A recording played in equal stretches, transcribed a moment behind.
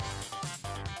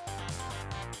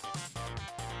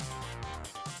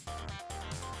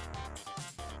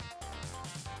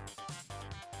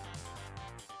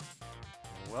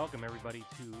Welcome, everybody,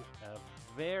 to a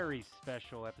very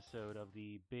special episode of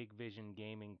the Big Vision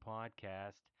Gaming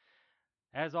Podcast.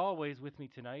 As always, with me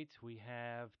tonight, we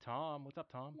have Tom. What's up,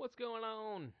 Tom? What's going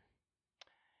on?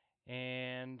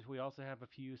 And we also have a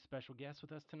few special guests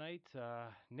with us tonight.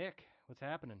 Nick, what's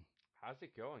happening? How's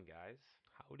it going, guys?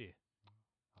 Howdy.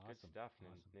 Awesome. Good stuff.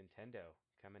 Awesome. Nintendo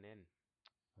coming in.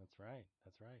 That's right.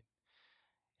 That's right.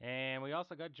 And we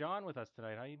also got John with us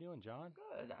tonight. How you doing, John?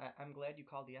 Good. I'm glad you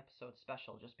called the episode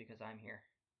special just because I'm here.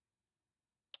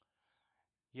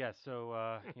 Yeah,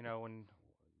 so,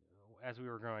 as we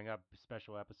were growing up,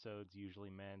 special episodes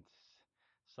usually meant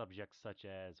subjects such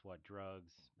as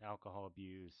drugs, alcohol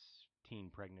abuse, teen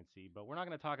pregnancy, but we're not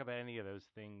going to talk about any of those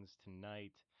things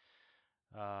tonight.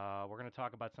 We're going to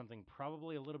talk about something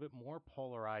probably a little bit more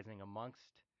polarizing amongst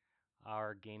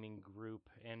our gaming group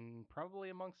and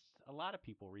probably amongst a lot of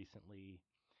people recently,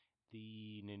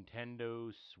 the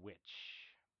Nintendo Switch.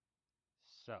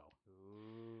 So,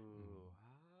 Ooh.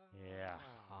 yeah.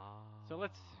 Ah. So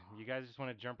you guys just want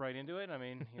to jump right into it? I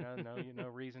mean, no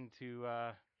reason to.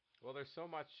 Well, there's so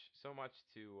much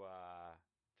to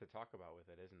talk about with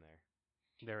it, isn't there?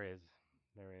 There is.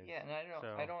 Yeah, and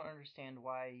I don't understand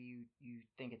why you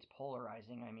think it's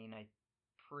polarizing. I mean, I'm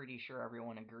pretty sure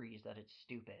everyone agrees that it's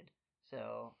stupid.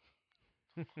 So,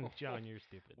 John, you're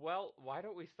stupid. Well, why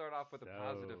don't we start off with the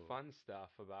positive, So- fun stuff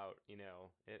about it,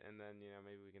 and then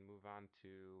maybe we can move on to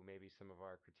maybe some of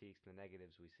our critiques and the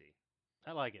negatives we see.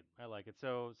 I like it.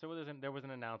 So there was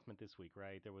an announcement this week,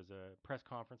 right? There was a press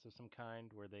conference of some kind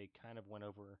where they kind of went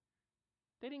over.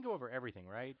 They didn't go over everything,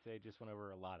 right? They just went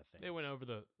over a lot of things. They went over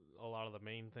a lot of the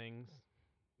main things.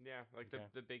 Yeah, like Okay.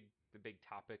 the big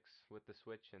topics with the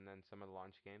Switch, and then some of the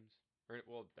launch games. Or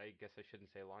well, I guess I shouldn't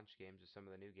say launch games, just some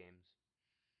of the new games.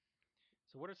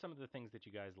 So what are some of the things that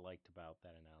you guys liked about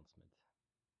that announcement?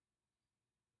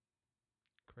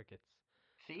 Crickets.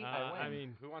 see, I win. I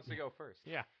mean, Who wants to go first?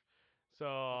 yeah. So,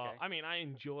 Okay. I mean, I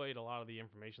enjoyed a lot of the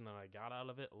information that I got out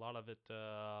of it. A lot of it,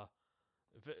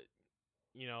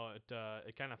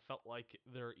 it kind of felt like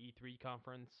their E3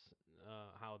 conference,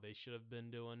 how they should have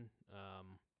been doing.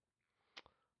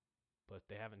 But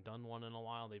they haven't done one in a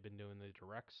while. They've been doing the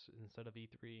directs instead of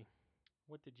E3.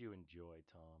 What did you enjoy,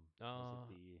 Tom? Was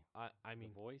it I the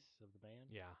mean, voice of the band?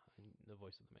 yeah, the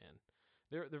voice of the man.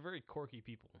 They're very quirky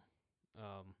people.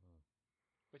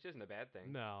 Which isn't a bad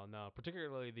thing. No,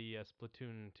 particularly the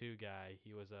Splatoon 2 guy.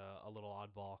 He was a little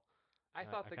oddball. I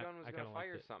thought the I gun was kinda going to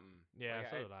fire liked it. something. Yeah,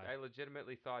 Like, so did I. I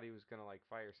legitimately thought he was going to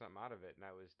fire something out of it, and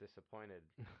I was disappointed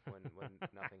when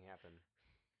nothing happened.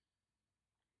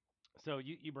 So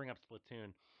you bring up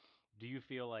Splatoon. Do you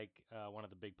feel like one of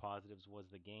the big positives was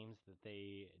the games that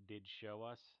they did show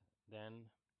us then?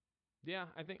 Yeah,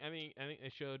 I think they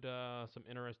showed some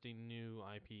interesting new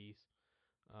IPs.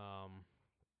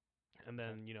 And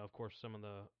then of course some of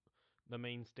the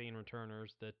mainstay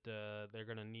returners that they're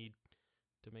gonna need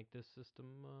to make this system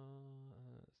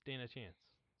stand a chance.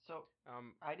 So,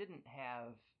 Um, I didn't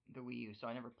have the Wii U, so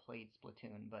I never played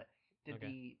Splatoon. But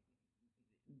Okay.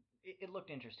 it looked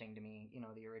interesting to me,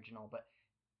 the original. But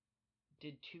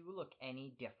did 2 look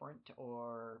any different,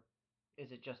 or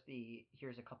is it just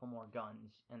here's a couple more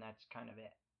guns and that's kind of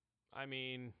it? I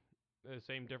mean, the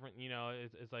same different.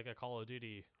 It's like a Call of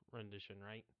Duty rendition,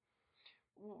 right?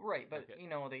 Right, but okay.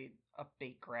 they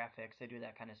update graphics, they do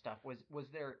that kind of stuff. Was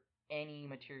there any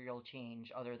material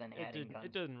change other than adding guns?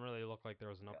 It didn't really look like there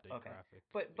was an update Okay, graphic.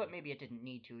 but maybe it didn't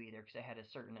need to either because it had a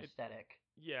certain aesthetic.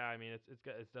 Yeah, I mean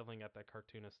it's definitely got that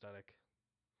cartoon aesthetic.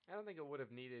 I don't think it would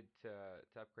have needed to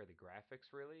upgrade the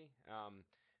graphics really.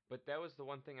 But that was the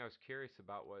one thing I was curious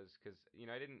about was because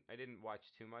I didn't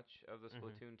watch too much of the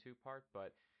Splatoon 2 part,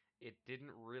 but it didn't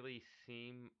really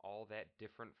seem all that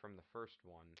different from the first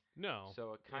one. No.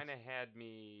 So it kind of had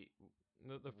me I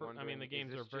mean the wondering,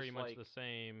 games is are this very just much like the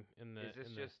same in the is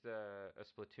this just a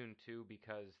Splatoon 2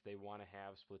 because they want to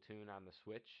have Splatoon on the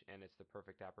Switch and it's the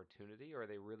perfect opportunity, or are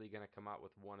they really going to come out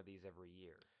with one of these every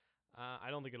year? I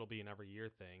don't think it'll be an every year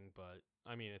thing, but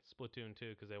I mean it's Splatoon 2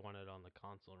 because they want it on the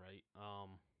console, right?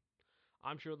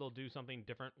 I'm sure they'll do something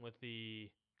different with the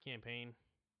campaign.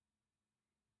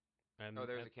 Oh,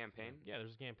 there's a campaign? Yeah,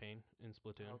 there's a campaign in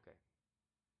Splatoon. Okay.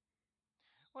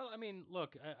 Well, I mean,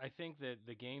 look, I think that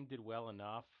the game did well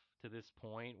enough to this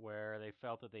point where they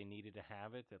felt that they needed to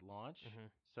have it at launch. Mm-hmm.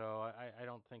 So I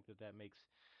don't think that makes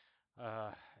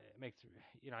it makes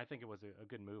I think it was a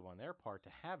good move on their part to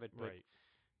have it, but Right.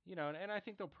 and I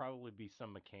think there'll probably be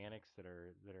some mechanics that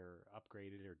are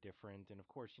upgraded or different, and of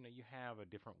course, you have a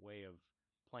different way of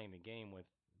playing the game with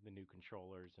the new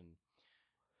controllers and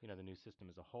the new system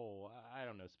as a whole. I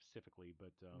don't know specifically,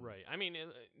 but Right. I mean,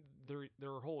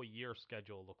 their whole year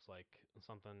schedule looks like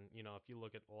something. If you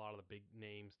look at a lot of the big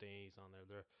names days on there,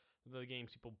 they're the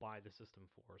games people buy the system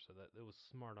for. So that it was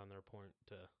smart on their point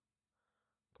to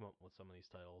come up with some of these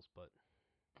titles. But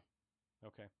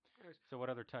okay. So what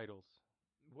other titles?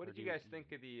 What Or did you guys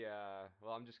think of the?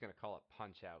 Well, I'm just gonna call it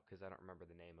Punch Out because I don't remember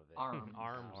the name of it. Arms.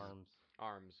 Arms.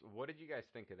 Arms. What did you guys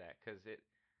think of that? Because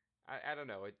I don't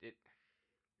know.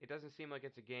 It doesn't seem like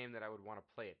it's a game that I would want to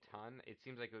play a ton. It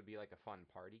seems like it would be like a fun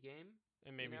party game.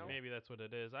 And maybe You know? maybe that's what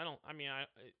it is. I don't. I mean,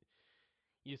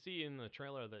 you see in the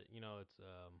trailer that it's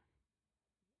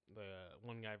the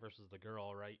one guy versus the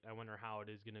girl, right? I wonder how it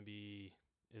is gonna be.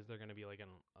 Is there gonna be like an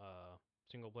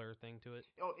single player thing to it?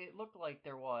 Oh, it looked like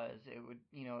there was. It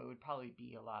would probably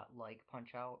be a lot like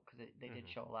Punch Out because they did Mhm.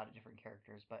 show a lot of different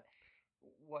characters. But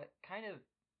what kind of,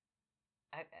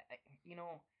 I you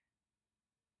know,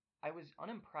 I was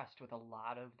unimpressed with a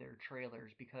lot of their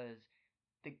trailers because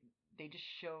they they just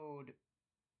showed.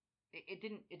 It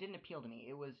didn't appeal to me.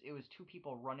 It was two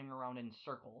people running around in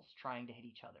circles trying to hit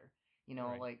each other.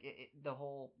 Right. Like the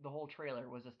whole trailer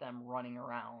was just them running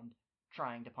around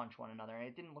trying to punch one another, and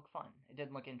it didn't look fun. It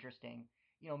didn't look interesting.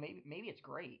 Maybe it's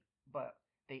great, but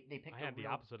they picked I a had the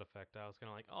real opposite effect. I was kind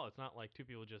of like, oh, it's not like two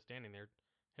people just standing there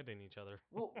hitting each other.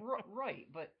 well right,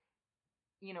 but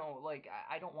like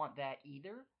I don't want that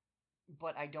either,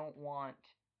 but I don't want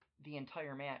the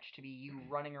entire match to be you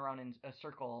running around in a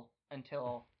circle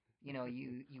until you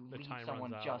The lead time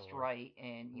someone runs out just or right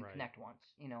and you right. connect once.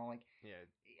 Like Yeah,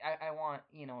 I want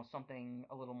something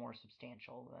a little more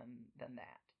substantial than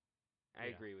that. I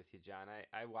Yeah. agree with you, John.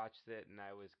 I watched it and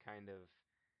I was kind of,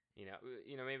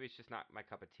 maybe it's just not my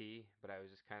cup of tea, but I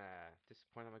was just kind of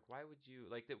disappointed. I'm like, why would you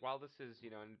like that? While this is,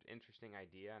 an interesting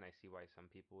idea, and I see why some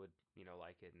people would,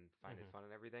 like it and find it Mhm. fun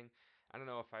and everything. I don't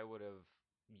know if I would have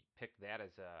picked that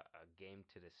as a game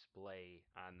to display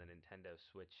on the Nintendo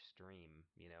Switch stream.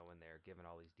 When they're giving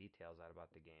all these details out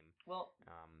about the game. Well,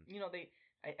 Um,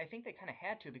 I think they kind of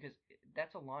had to because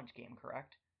that's a launch game,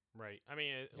 correct? Right. I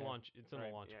mean, Yeah. launch. It's in the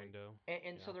Right, launch yeah. window.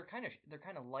 And so Yeah. they're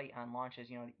kind of light on launches.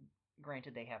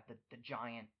 Granted they have the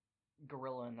giant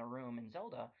gorilla in the room in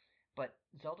Zelda, but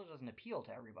Zelda doesn't appeal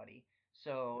to everybody.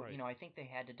 So Right. I think they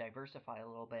had to diversify a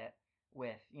little bit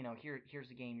with here's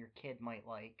a game your kid might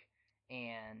like,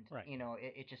 and Right.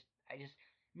 it just I just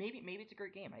maybe it's a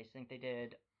great game. I just think they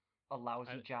did a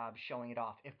lousy I, job showing it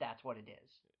off if that's what it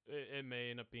is. it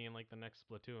may end up being like the next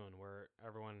Splatoon, where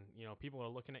everyone, people are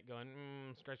looking at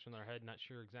going, scratching their head, not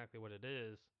sure exactly what it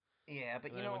is. Yeah,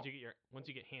 but And then once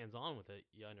you get hands on with it,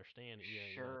 you understand it.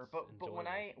 sure, It's but when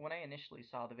enjoyable. I initially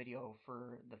saw the video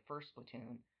for the first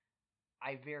Splatoon,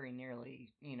 I very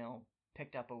nearly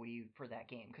picked up a Wii U for that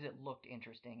game because it looked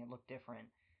interesting, it looked different.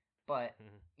 But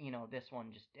Mhm. this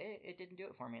one just it didn't do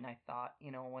it for me, and I thought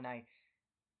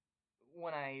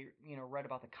when I read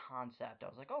about the concept, I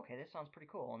was like, okay, this sounds pretty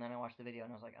cool, and then I watched the video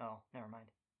and I was like, oh, never mind.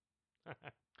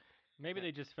 Maybe Yeah.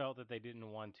 they just felt that they didn't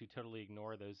want to totally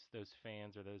ignore those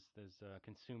fans or those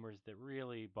consumers that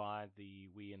really bought the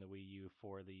Wii and the Wii U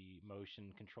for the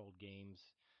motion controlled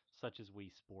games such as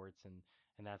Wii Sports and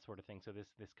that sort of thing. So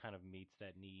this kind of meets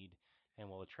that need and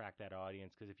will attract that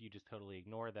audience because if you just totally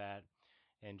ignore that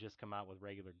and just come out with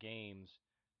regular games,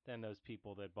 then those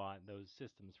people that bought those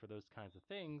systems for those kinds of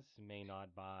things may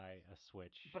not buy a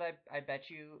Switch. But I bet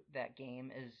you that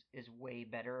game is way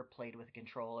better played with a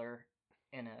controller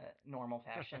in a normal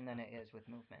fashion than it is with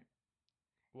movement.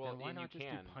 well, Then why and you not just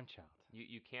do can. Punch Out?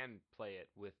 You can play it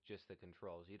with just the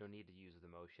controls. You don't need to use the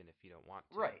motion if you don't want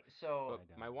to. Right. So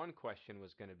But I my doubt one question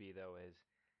was going to be though is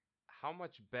how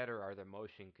much better are the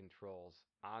motion controls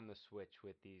on the Switch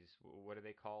with these? What are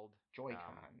they called? Joy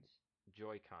Um, Cons.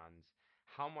 Joy-Cons.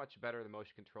 How much better are the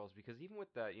motion controls? Because even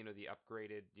with the the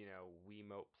upgraded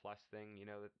Wiimote Plus thing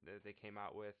that they came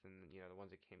out with, and the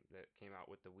ones that came out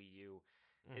with the Wii U,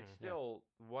 it Mhm. Yeah. still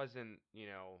wasn't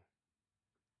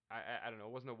I don't know.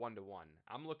 It wasn't a 1-to-1.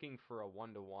 I'm looking for a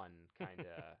 1-to-1 kind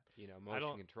of I motion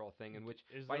don't. control thing in which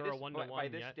Is by there this a one to by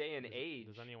one this yet? day and Does, age,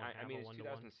 does anyone I have mean a it's one to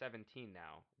one? 2017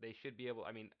 now. They should be able.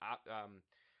 I mean,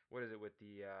 what is it with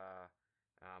the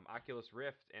Oculus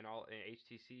Rift and all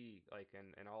HTC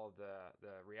and all of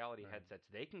the reality Right. headsets?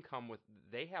 They can come with.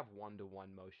 They have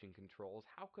 1-to-1 motion controls.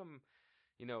 How come?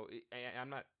 I'm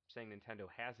not saying Nintendo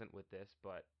hasn't with this,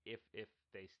 but if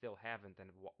they still haven't, then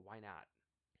why not?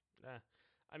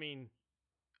 I mean,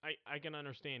 I can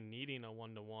understand needing a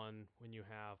one to one when you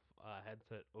have a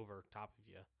headset over top of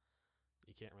you.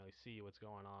 You can't really see what's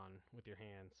going on with your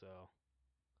hand, so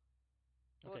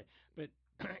Well, Okay, but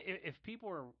if people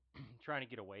are trying to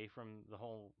get away from the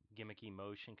whole gimmicky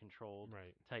motion controlled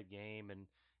right. type game and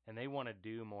and they want to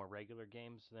do more regular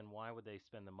games, then why would they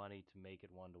spend the money to make it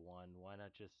 1-to-1? Why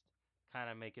not just kind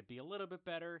of make it be a little bit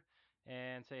better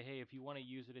and say, hey, if you want to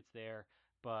use it, it's there.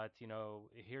 But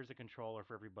here's a controller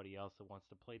for everybody else that wants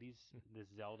to play this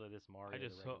Zelda, this Mario.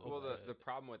 just the hope regular Well, way. the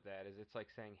problem with that is it's like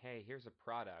saying, hey, here's a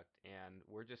product, and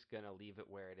we're just gonna leave it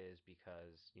where it is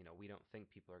because we don't think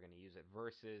people are gonna use it.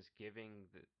 Versus giving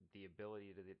the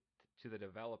ability to the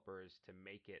developers to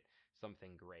make it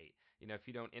something great. If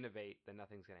you don't innovate, then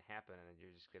nothing's gonna happen, and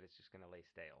it's just gonna lay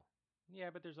stale. Yeah,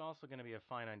 but there's also going to be a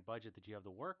finite budget that you have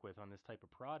to work with on this type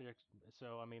of project.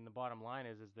 So I mean, the bottom line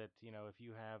is that if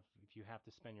you have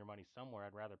to spend your money somewhere,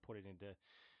 I'd rather put it into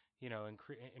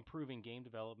improving game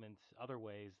development other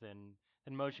ways than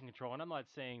motion control. And I'm not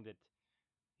saying that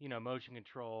motion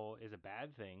control is a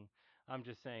bad thing. I'm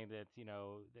just saying that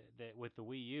that with the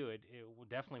Wii U, it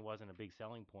definitely wasn't a big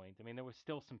selling point. I mean, there was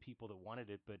still some people that wanted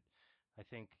it, but I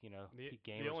think gamers are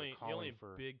The calling only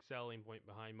for. big selling point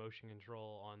behind motion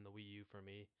control on the Wii U for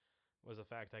me was the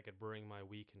fact I could bring my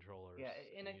Wii controllers Yeah,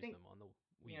 and I use think them on the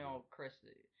Wii U. Chris,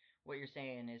 what you're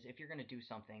saying is if you're gonna do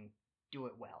something, do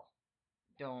it well.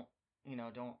 Don't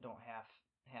don't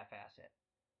half-ass it.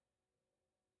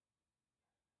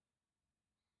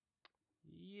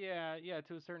 Yeah,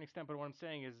 to a certain extent. But what I'm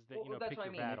saying is that Well, that's pick what I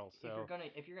your mean. battles. If you're So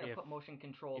gonna if put motion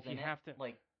controls if you in it, have to,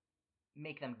 like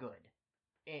make them good.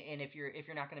 And if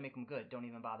you're not gonna make them good, don't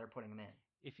even bother putting them in.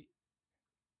 if you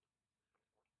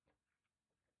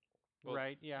Well,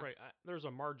 right, yeah, Right, there's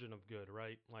a margin of good,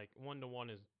 right? Like 1-to-1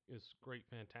 is great,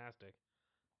 fantastic.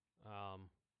 Um,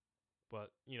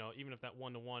 but even if that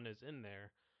 1-to-1 is in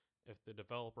there, if the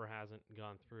developer hasn't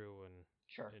gone through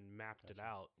Sure. and mapped it Gotcha.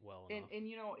 out well And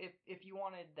enough, if you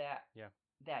wanted that yeah.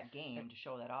 that game to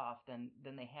show that off, then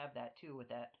they have that too with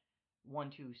that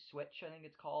 1-2 switch, I think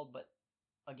it's called. But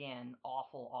again,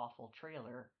 awful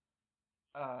trailer.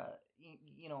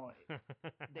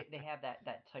 They have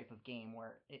that type of game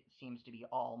where it seems to be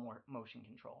all more motion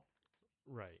control.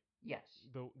 right? Yes.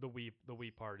 The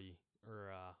Wii Party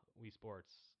or Wii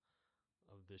Sports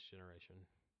of this generation,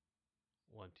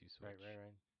 1-2 switch.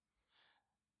 Right.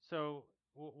 So,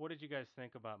 what did you guys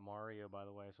think about Mario, by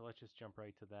the way? So let's just jump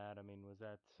right to that. I mean, was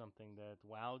that something that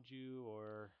wowed you,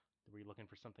 or were you looking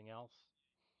for something else?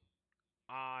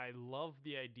 I love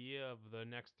the idea of the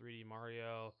next 3D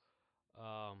Mario.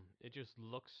 It just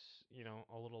looks,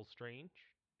 a little strange.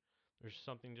 There's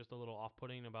something just a little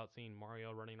off-putting about seeing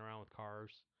Mario running around with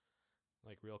cars,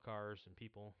 like real cars and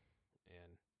people,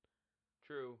 and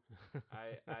True.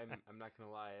 I'm not gonna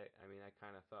lie. I mean, I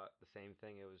kind of thought the same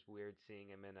thing. It was weird seeing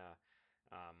him in a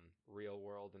real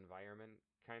world environment,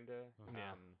 kind of.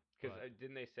 Yeah, Because but-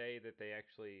 didn't they say that they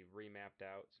actually remapped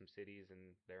out some cities and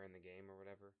they're in the game or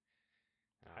whatever?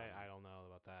 I don't know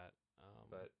about that.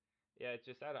 But yeah, it's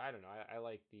just I don't know. I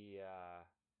like the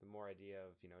more idea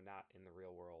of not in the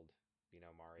real world,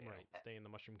 Mario. right, stay in the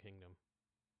Mushroom Kingdom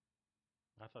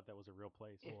I thought that was a real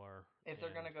place. or If they're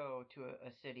gonna and go to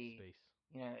a city, space.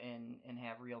 and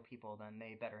have real people, then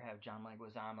they better have John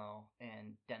Leguizamo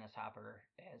and Dennis Hopper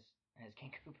as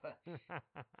King Koopa.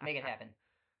 Make it happen.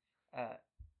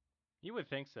 You would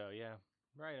think so, yeah.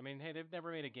 Right. I mean, hey, they've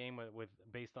never made a game with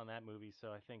based on that movie,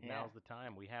 so I think Yeah. now's the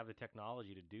time. We have the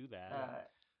technology to do that. Uh,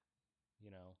 You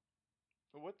know.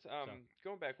 What's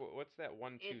going back? What's that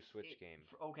 1-2 switch game?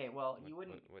 Okay, well, What- you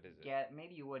wouldn't what is it?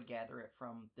 maybe you would gather it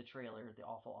from the trailer, the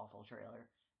awful trailer,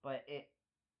 but it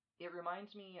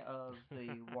reminds me of the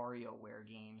WarioWare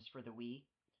games for the Wii,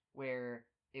 where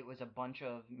it was a bunch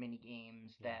of mini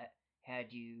games Yeah. that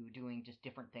had you doing just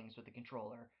different things with the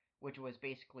controller, which was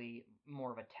basically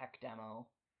more of a tech demo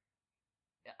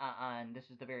on this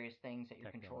is the various things that your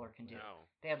Tech demo, controller can do. No.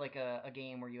 They had like a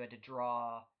game where you had to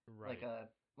draw Right.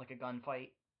 like a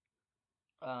gunfight.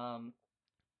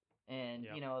 And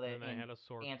Yep. that And they and had a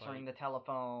sword answering fight. the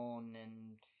telephone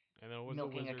and And there was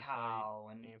milking a a wizard cow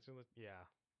fight. and Answering the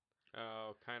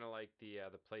Oh, kind of like the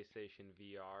PlayStation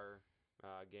VR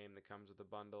game that comes with the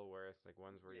bundle, where it's like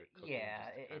ones where you're cooking Yeah,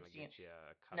 just to kind of it's get you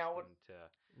now what- accustomed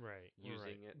to right.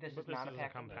 using it. this But is not a isn't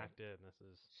packed-in game. compacted. This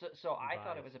is So I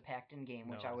thought it Vive. was a packed-in game,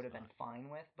 which No, I would it's have been not. fine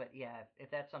with. But yeah, if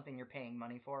that's something you're paying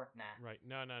money for, nah. right.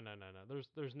 No.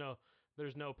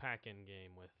 There's no pack-in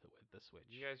game with the Switch.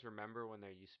 Do you guys remember when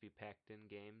there used to be packed-in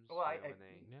games? Well, when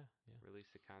they Yeah.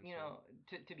 released the console.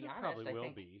 To be There honest, probably I will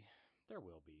think be. There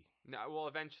will be. No, well,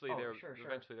 eventually Oh, there sure.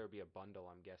 eventually there'll be a bundle,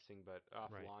 I'm guessing, but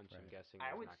off Right, launch, I'm right. guessing I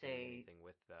there's would not going to be say- anything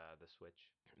with the Switch.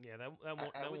 Yeah. That I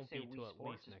won't would say be till Wii at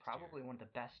Sports least is next probably year. one of the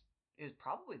best. It was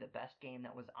probably the best game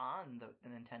that was on the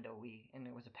Nintendo Wii, and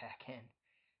it was a pack-in.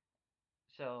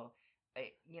 So,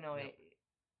 Yep.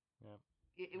 Yep.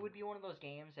 it would be one of those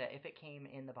games that if it came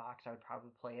in the box, I would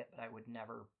probably play it, but I would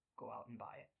never go out and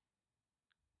buy it.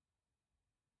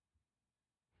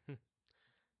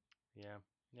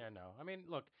 Yeah, no. I mean,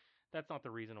 look, that's not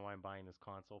the reason why I'm buying this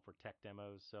console for tech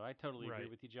demos. So I totally agree Right.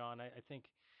 with you, John. I think,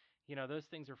 those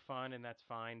things are fun and that's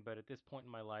fine. But at this point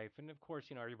in my life, and of course,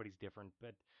 everybody's different,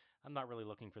 but I'm not really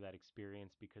looking for that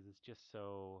experience because it's just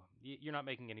so you're not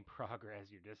making any progress.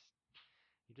 You're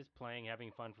just playing,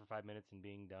 having fun for 5 minutes and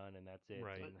being done, and that's it.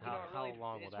 Right. And But, it how really,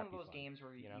 long will it's that one of be those fun? games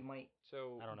where You know, you might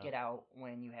So I don't know. get out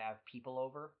when you have people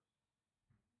over,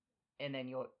 and then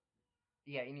you'll For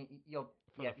the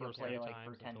you'll first play few like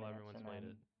times for 10 until minutes everyone's and played then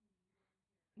it.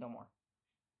 no more.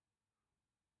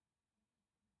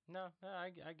 No, I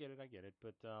get it,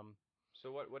 but So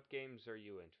what games are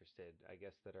you interested? I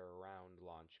guess that are around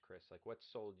launch, Chris. Like what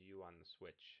sold you on the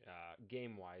Switch,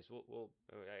 game wise?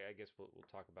 I guess we'll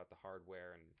talk about the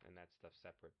hardware and that stuff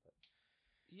separate. But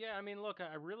yeah, I mean, look,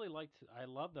 I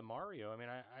love the Mario. I mean,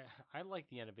 I like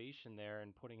the innovation there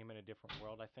and putting him in a different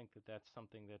world. I think that that's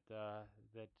something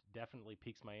that definitely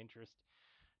piques my interest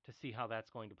to see how that's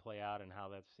going to play out and how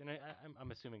that's. And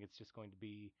I'm assuming it's just going to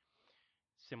be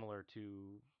similar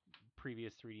to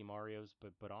previous 3D Mario's,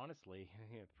 but honestly,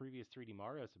 previous 3D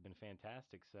Mario's have been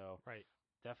fantastic. So Right.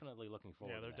 definitely looking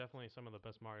forward Yeah, to they're that. definitely some of the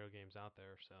best Mario games out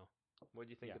there. So. what do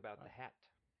you think Yeah. about the hat?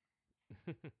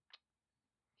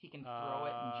 He can throw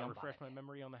it and jump on Refresh it. my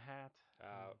memory on the hat.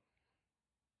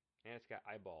 And it's got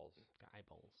eyeballs. Got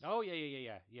eyeballs. Oh yeah.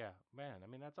 Man, I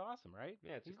mean that's awesome, right?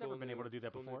 Yeah, it's He's a cool never been able to do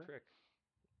that cool before. new trick.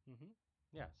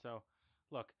 Yeah. So,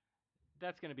 look,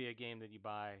 that's going to be a game that you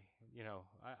buy.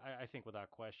 I think without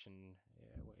question,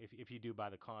 if you do buy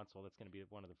the console, that's going to be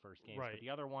one of the first games. Right. But the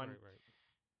other one, Right.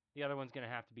 the other one's going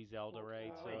to have to be Zelda,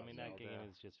 right? So I Oh, mean that Zelda. game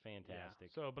is just fantastic.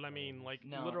 Yeah. So, but I mean, like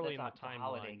No, literally in that's the a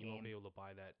holiday timeline, you won't game. be able to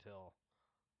buy that till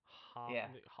Yeah.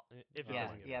 if it Yeah,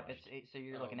 doesn't get Yeah, rushed. so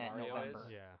you're Oh, looking at Mario November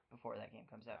is? Yeah. before that game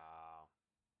comes out. Oh.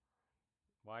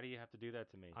 Why do you have to do that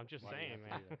to me? I'm just Why do you saying,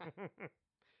 have to do that? man.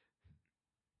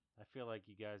 I feel like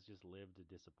you guys just live to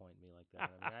disappoint me like that.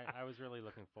 I mean, I was really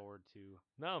looking forward to.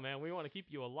 No, man, we want to keep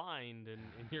you aligned in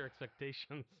your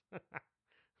expectations.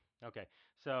 Okay,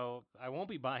 so I won't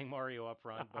be buying Mario up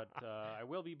front, but I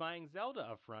will be buying Zelda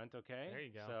up front. Okay, There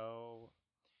you go. So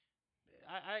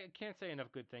I can't say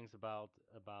enough good things about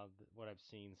what I've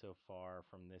seen so far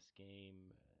from this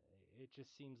game. It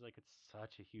just seems like it's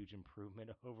such a huge improvement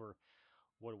over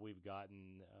what we've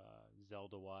gotten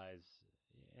Zelda wise,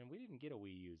 and we didn't get a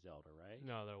Wii U Zelda, right?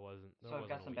 No, there wasn't. There So I've wasn't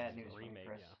got a some Wii bad U news Zelda. for you, remake,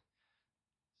 Chris. Yeah.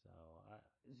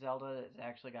 So Zelda has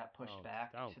actually got pushed Don't,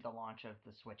 back don't. to the launch of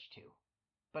the Switch 2.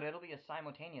 But it'll be a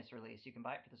simultaneous release. You can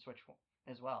buy it for the Switch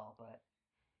as well, but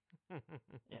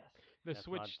yes. The That's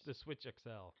Switch, not- the Switch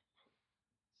XL.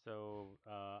 So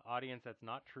audience, that's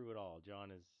not true at all.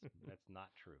 John is that's not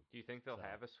true. Do you think they'll So-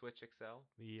 have a Switch XL?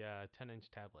 The 10-inch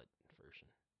tablet version.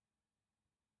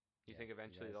 Do you Yeah, think you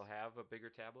eventually guys- they'll have a bigger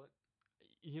tablet?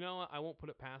 You know what? I won't put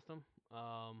it past them.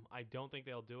 I don't think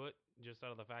they'll do it just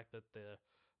out of the fact that the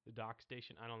dock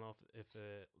station. I don't know if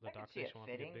the I could dock see it station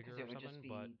wants to fitting get bigger because or it would something, just be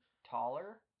but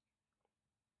taller.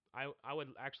 I would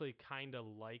actually kind of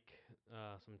like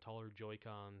some taller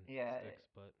Joy-Con Yeah, sticks,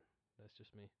 but that's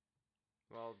just me.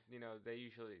 Well, they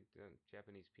usually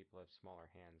Japanese people have smaller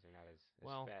hands. They're not as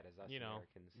Well, fat as us you know,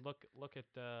 Americans. look at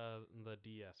the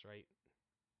DS, right?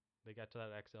 They got to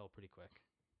that XL pretty quick.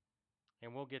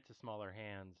 And we'll get to smaller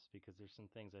hands because there's some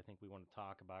things I think we want to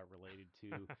talk about related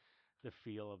to the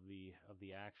feel of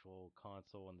the actual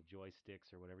console and the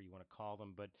joysticks or whatever you want to call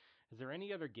them. But is there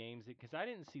any other games? Because I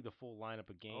didn't see the full lineup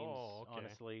of games, Oh, okay.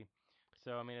 honestly.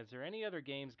 So I mean, is there any other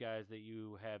games, guys, that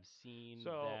you have seen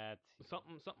So, that?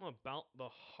 Something about the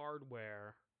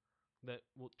hardware that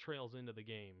trails into the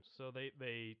game. So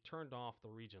they turned off the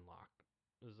region lock.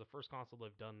 This is the first console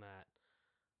they've done that.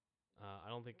 I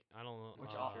don't know. Which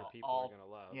I'm sure people all- are gonna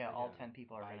love. yeah, They all can 10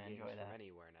 people are buy gonna games enjoy from that.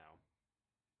 anywhere now.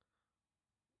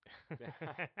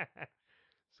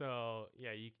 So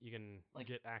yeah, you can Like,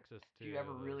 get access to. If you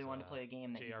ever really those, wanted to play a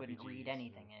game that you couldn't read JRPGs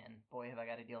anything in, boy, have I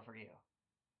got a deal for you.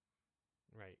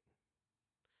 Right.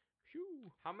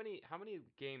 Phew. How many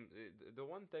games? The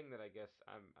one thing that I guess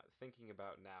I'm thinking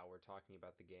about now, we're talking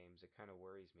about the games. It kind of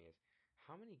worries me is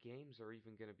how many games are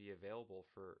even going to be available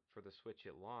for the Switch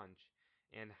at launch,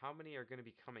 and how many are going to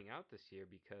be coming out this year?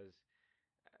 Because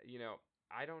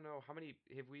I don't know how many.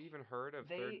 Have we even heard of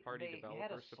third-party They developer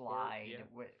had a support slide yet?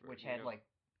 which had like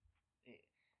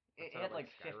it Outside had of, like,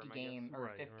 like 50 Skyrim, I game guess? or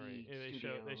Right, 50 right. Yeah,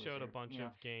 studios. they showed a or, bunch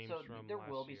of games so from there last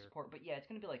will be year. support, but yeah, it's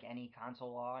going to be like any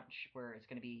console launch where it's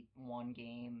going to be one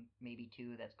game, maybe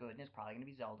two that's good, and it's probably going to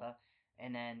be Zelda,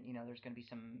 and then there's going to be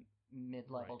some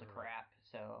mid-level to Right. crap.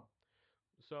 So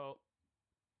So,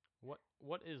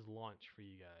 what is launch for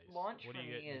you guys? Launch What for do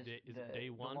you me get? is Is it day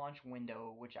the one? launch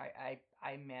window, which I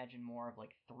imagine more of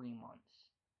like 3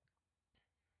 months.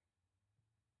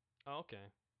 Oh, okay.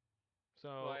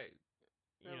 Well,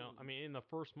 So, I mean, in the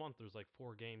first month, there's like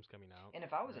 4 games coming out. And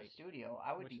if I was a right? studio,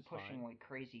 I would Which be is pushing fine. like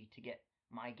crazy to get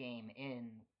my game in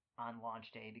on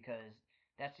launch day because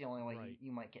that's the only way Right.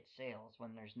 you might get sales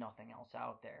when there's nothing else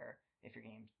out there if your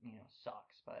game,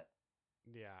 sucks. But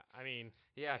Yeah, I mean,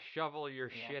 yeah, shovel your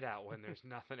Yeah. shit out when there's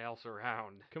nothing else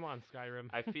around. come on, Skyrim.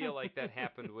 I feel like that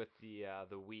happened with the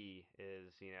Wii.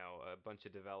 Is a bunch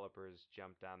of developers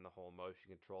jumped on the whole motion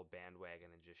control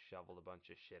bandwagon and just shoveled a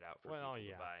bunch of shit out for Well, people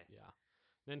yeah, to buy. yeah.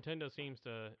 Nintendo seems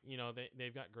to,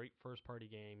 they've got great first party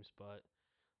games, but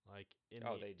like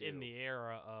Oh, they in do. the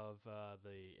era of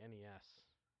the NES,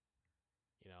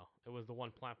 it was the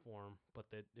one platform, but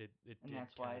it and did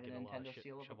that's kind why of the get a lot of Nintendo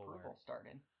seal of shovelware. approval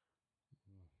started.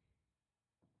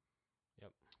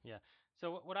 Yep. Yeah.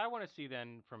 So what I want to see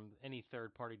then from any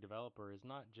third-party developer is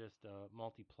not just a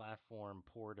multi-platform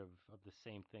port of the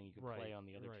same thing you can play Right, on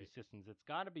the other two right. systems. It's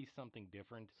got to be something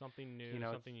different, Something you new,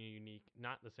 know, something unique,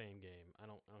 not the same game. I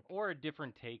don't or a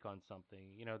different take on something,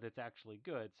 that's actually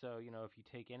good. So, if you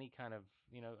take any kind of,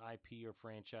 IP or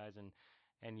franchise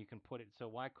and you can put it, so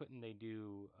why couldn't they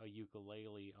do a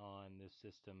ukulele on this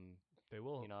system? They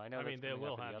will. I know I that's mean, they coming up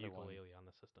will for the have other one. ukulele on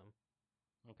the system.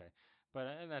 Okay. But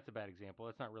and that's a bad example.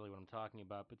 That's not really what I'm talking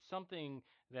about. But something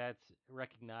that's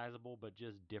recognizable but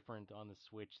just different on the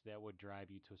Switch that would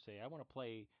drive you to say, I want to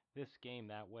play this game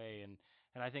that way, and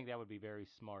I think that would be very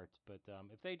smart. But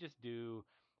if they just do,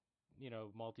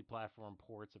 multi-platform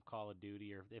ports of Call of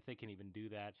Duty, or if they can even do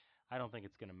that, I don't think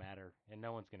it's going to matter, and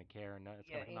no one's going to care, and it's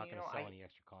Yeah, not and going to sell any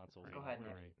extra consoles Right. Go and ahead, all.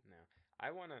 Nick. Right. No,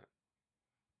 I want to.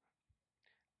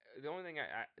 The only thing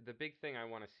the big thing I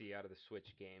want to see out of the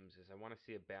Switch games is I want to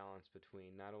see a balance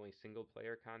between not only single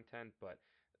player content but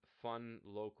fun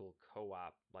local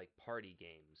co-op like party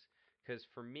games. Because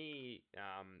for me,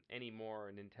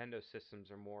 anymore, Nintendo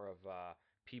systems are more of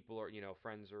people are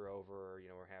friends are over,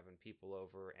 we're having people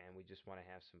over and we just want to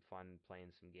have some fun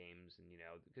playing some games and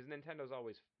because Nintendo's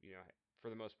always for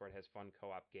the most part has fun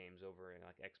co-op games over in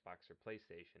like Xbox or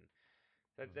PlayStation.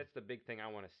 That's the big thing I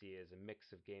want to see is a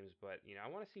mix of games, but I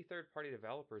want to see third-party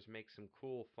developers make some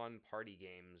cool, fun party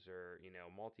games or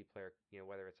multiplayer,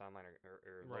 whether it's online or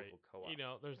Right. local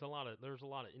co-op. There's a lot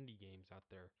of indie games out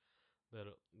there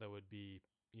that would be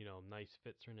nice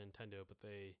fits for Nintendo, but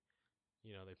they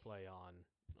play on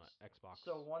Xbox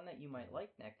So one that you might and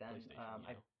like, Nick, then PlayStation.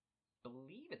 I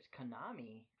believe it's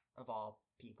Konami of all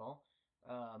people.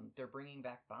 They're bringing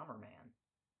back Bomberman,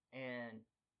 and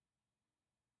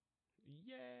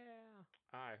Yeah.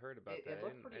 I heard about it, that. it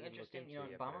looked I pretty didn't look interesting. into it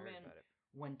yet, but I heard Bomberman, about it.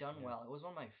 when done Yeah. well, it was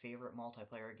one of my favorite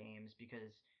multiplayer games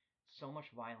because so much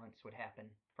violence would happen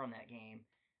from that game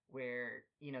where,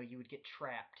 you would get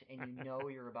trapped and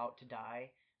you're about to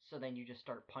die, so then you just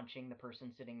start punching the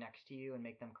person sitting next to you and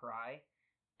make them cry.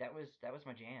 That was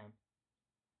my jam.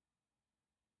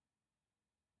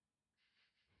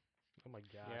 Oh my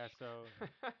Yeah. gosh. So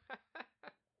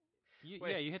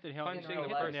Wait, you hit the nail, punching you In hit the the real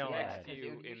life, person nail on the yeah, next head. to because it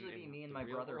you would usually be me and the my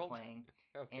real brother world? playing,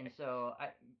 Okay. and so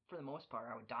for the most part,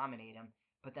 I would dominate him.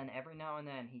 But then every now and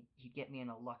then, he'd get me in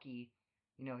a lucky,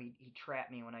 he'd trap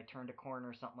me when I turned a corner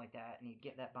or something like that, and he'd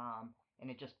get that bomb, and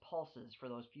it just pulses for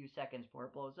those few seconds before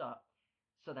it blows up.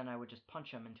 So then I would just punch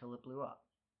him until it blew up,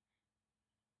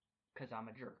 because I'm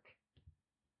a jerk.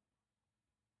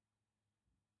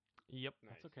 Yep. Nice.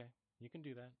 That's okay. You can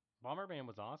do that. Bomberman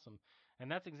was awesome. And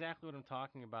that's exactly what I'm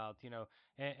talking about,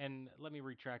 and let me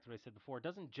retract what I said before. It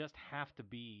doesn't just have to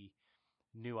be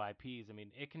new IPs. I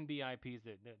mean, it can be IPs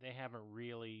that they haven't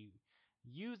really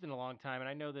used in a long time. And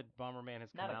I know that Bomberman has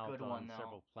come Not a out good on one though.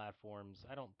 several platforms.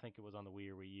 I don't think it was on the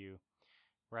Wii or Wii U.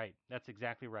 Right. That's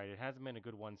exactly right. It hasn't been a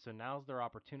good one. So now's their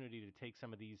opportunity to take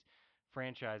some of these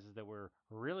franchises that were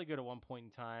really good at one point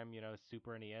in time,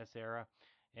 Super NES era,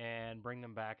 and bring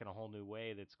them back in a whole new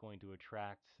way that's going to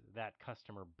attract that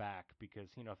customer back because,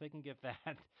 if they can get that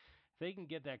if they can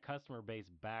get that customer base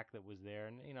back that was there,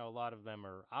 and a lot of them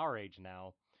are our age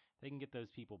now, they can get those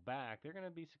people back, they're going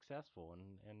to be successful,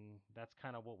 and that's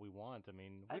kind of what we want. I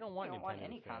mean, we don't You want don't want Nintendo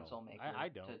any to fail. console maker I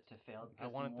don't. to fail I because the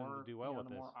want them to more do well with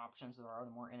the this. more options there are,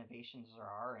 the more innovations there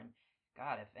are, and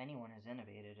God, if anyone has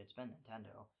innovated, it's been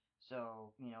Nintendo.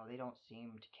 So they don't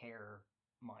seem to care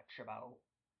much about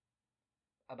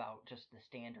just the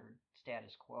standard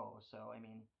status quo. So I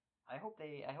mean, I hope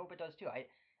it does too.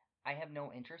 I have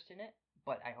no interest in it,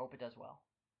 but I hope it does well.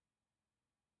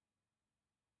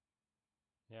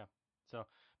 Yeah. So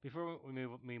before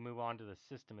we move on to the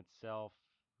system itself,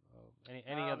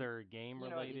 Any other game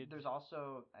related? There's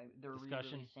also they're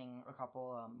discussion? re-releasing a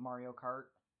couple Mario Kart.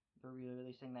 They're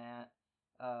re-releasing that.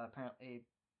 Apparently,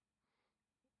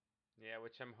 Yeah,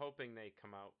 which I'm hoping they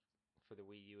come out for the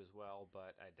Wii U as well,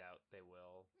 but I doubt they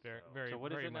will. Very So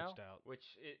what is very it much now? doubt. Which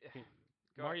it,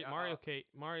 go Mario ahead,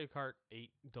 Mario Kart 8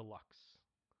 Deluxe.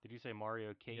 Did you say Mario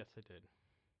Kart? Yes, I did.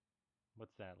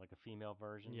 What's that? Like a female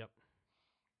version? Yep.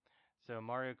 So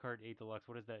Mario Kart 8 Deluxe.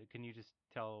 What is that? Can you just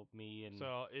tell me and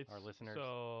So it's our listeners?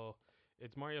 so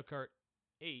it's Mario Kart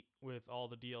 8 with all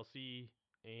the DLC,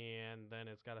 and then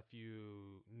it's got a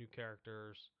few new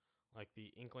characters like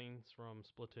the Inklings from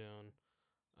Splatoon.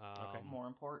 Okay. more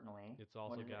importantly, It's what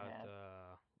also does it got have?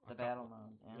 a The couple- battle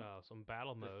mode. Yeah. some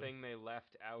battle the mode. thing they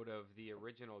left out of the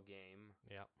original game.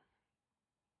 Yep.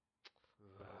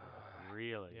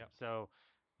 Really? Yep. So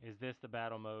is this the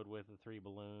battle mode with the 3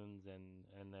 balloons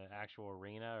and the actual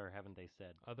arena, or haven't they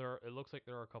said? It looks like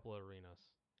there are a couple of arenas.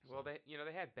 Well, so-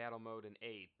 they had battle mode in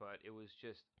 8, but it was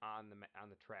just on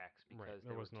the tracks Right, because there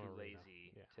they were was no too arena.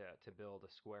 lazy Yeah. to build a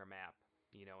square map,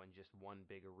 in just one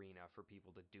big arena for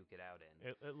people to duke it out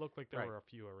in. It looked like there Right. were a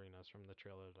few arenas from the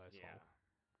trailer that I saw. Yeah.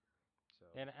 So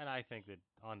And I think that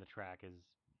on the track is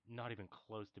not even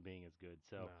close to being as good.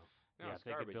 So No. no, yeah, it's if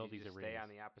they could garbage. build You these just arenas. stay on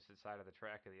the opposite side of the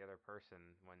track of the other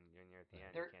person when you're at the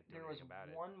end. There, You can't do there was anything about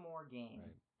it. one more game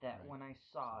Right. that Right. when I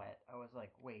saw So- it, I was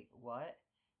like, wait, what?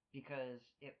 Because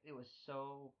it was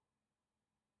so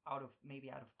out of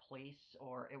place,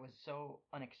 or it was so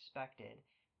unexpected,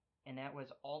 and that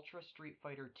was Ultra Street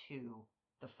Fighter 2: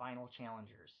 The Final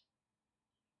Challengers.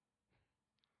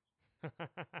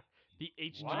 The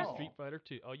HD Wow. Street Fighter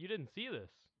 2. Oh, you didn't see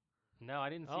this? No, I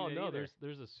didn't see Oh that no, either.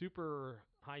 there's a super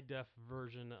high def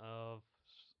version of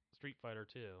Street Fighter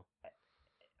 2.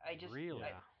 I just Really?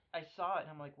 Yeah. I saw it and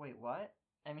I'm like, wait, what?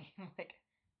 I mean, like,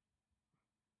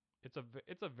 It's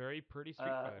a very pretty Street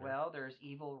Fighter. well, there's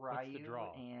Evil What's the Ryu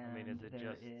draw? and I mean, is it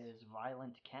there just- is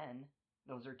Violent Ken.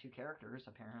 Those are two characters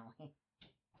apparently.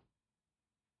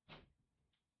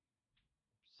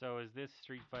 So is this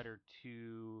Street Fighter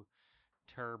 2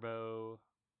 Turbo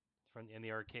in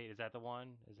the arcade? Is that the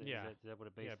one? Yeah. Is that what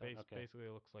it based yeah, on? Okay. basically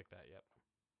it looks like that. Yep.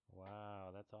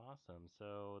 Wow, that's awesome.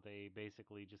 So they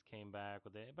basically just came back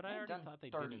with it, but I They've already done thought they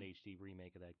did 30. an HD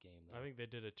remake of that game. Though. I think they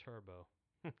did a turbo.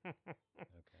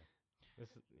 Okay, This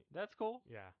is, that's cool.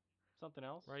 yeah. Something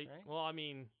else, Right. right? Well, I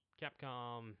mean,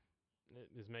 Capcom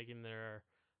is making their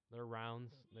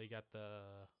rounds. They got the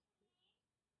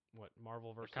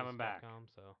Marvel versus coming back. Capcom.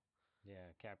 So Yeah,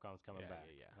 Capcom's coming Yeah, back.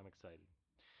 yeah, yeah. I'm excited.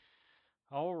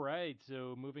 All right,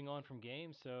 so moving on from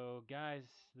games. So, guys,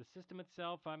 the system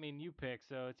itself, I mean, you pick.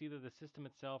 So, it's either the system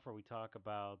itself or we talk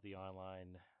about the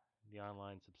online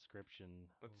subscription.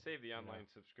 Let's save the Yeah. online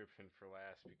subscription for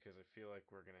last because I feel like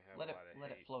we're gonna have Let a it lot of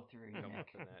let hate it flow through. come Nick.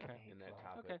 up in that Okay. in that Flow.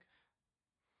 topic.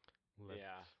 Okay.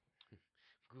 Yeah.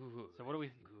 Good. So, what do we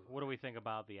Good. think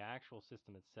about the actual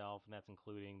system itself, and that's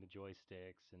including the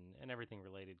joysticks and everything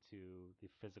related to the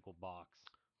physical box.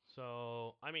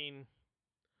 So I mean,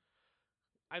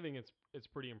 I think it's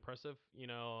pretty impressive.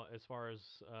 As far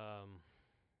as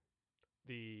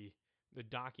the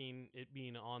docking, it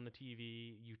being on the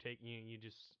TV, you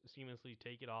just seamlessly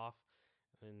take it off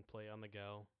and play on the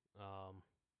go.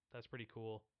 That's pretty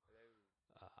cool.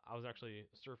 I was actually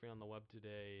surfing on the web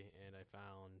today and I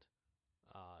found,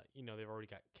 they've already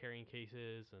got carrying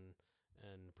cases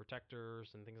and protectors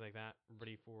and things like that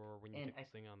ready for when you And take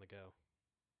this thing on the go.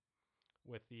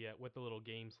 With the little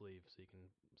game sleeve, so you can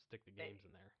stick the games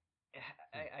in there.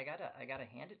 I gotta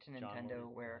hand it to John, what were Nintendo you-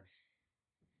 where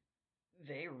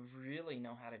they really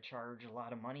know how to charge a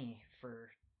lot of money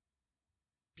for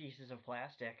pieces of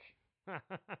plastic.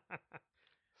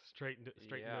 straight into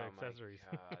Yeah, accessories.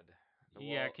 My God.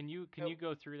 Yeah, Well, can you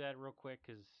go through that real quick?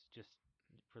 Because just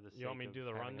for the sake You want me to of do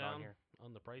the having it on rundown here.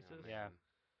 on the prices? Yeah. man.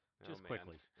 Just man.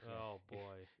 quickly. Oh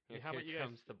boy. Here How about you guys?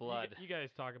 comes the blood. You guys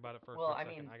talk about it for a Well, quick I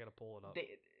second. mean, I gotta pull it up.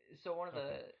 So one of the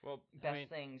Okay. Well, best mean-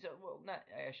 things, well, not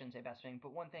I shouldn't say best thing,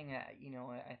 but one thing that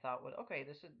I thought would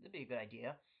it'd be a good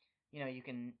idea. You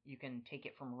can take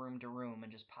it from room to room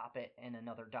and just pop it in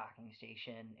another docking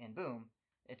station, and boom,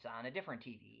 it's on a different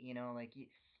TV. Like you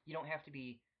don't have to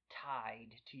be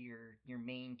tied to your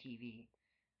main TV.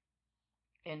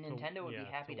 And To- Nintendo would yeah, be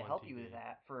happy to to one help you TV. with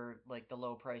that for like the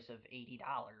low price of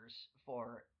 $80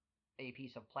 for a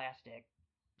piece of plastic.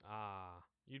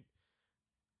 You.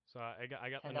 So I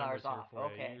got the $10 numbers here off, for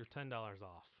you. okay. You're $10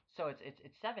 off. So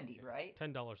it's 70, right?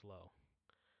 $10 low.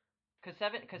 Because No,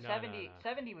 70 no.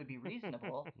 70 would be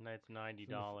reasonable. No, it's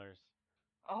 $90.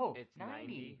 Oh, It's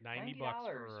 90 $90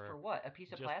 for what? A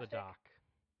piece of Just plastic? the dock.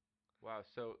 wow.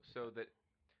 So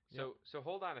Yep.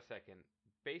 hold on a second.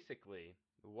 Basically,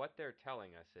 what they're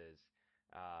telling us is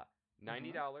uh,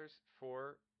 Mhm. $90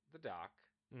 for the dock,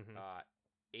 Mm-hmm. Mhm.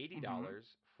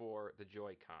 $80 for the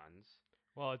Joy Cons.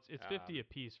 Well, it's 50 Um, a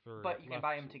piece for But you can left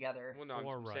buy them together. well, no, I'm,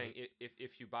 or I'm saying right,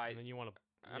 if you buy, and then you want to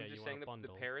I'm you just want saying to the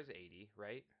bundle, pair is 80,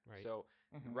 right? right? So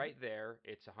Mhm. right there,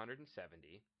 it's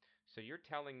 170. So you're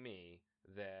telling me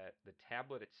that the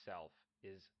tablet itself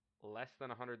is less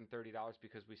than $130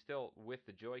 because we still, with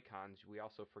the Joy Cons, we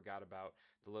also forgot about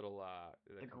the little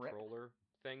the The grip. controller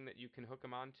thing that you can hook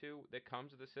them onto that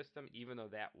comes with the system, even though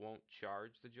that won't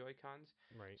charge the Joy Cons.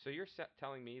 Right. So you're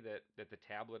telling me that the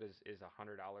tablet is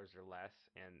 $100 or less,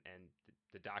 and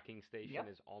the docking station Yep.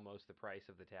 is almost the price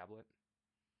of the tablet.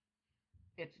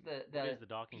 It's What is the the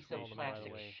docking piece of All the station, by the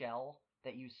plastic modules. way? shell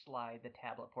that you slide the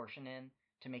tablet portion in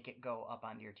to make it go up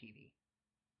onto your TV.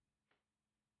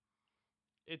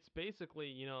 It's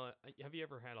basically, have you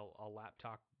ever had a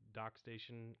laptop dock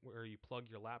station where you plug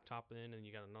your laptop in and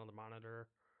you got another monitor?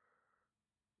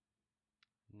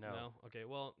 No. No. Okay.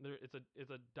 Well, it's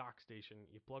a dock station.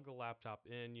 You plug the laptop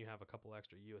in. You have a couple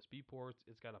extra USB ports.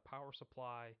 It's got a power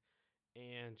supply,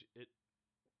 and it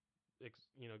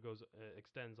goes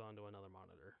extends onto another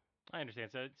monitor. I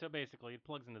understand. So basically, it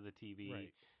plugs into the TV,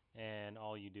 Right. and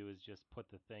all you do is just put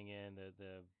the thing in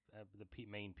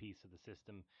main piece of the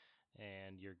system,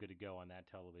 and you're good to go on that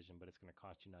television. But it's going to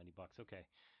cost you $90. Okay.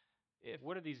 If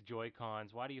What are these Joy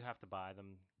Cons? Why do you have to buy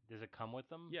them? Does it come with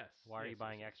them? yes, Why are yes, you yes,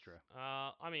 buying yes. extra?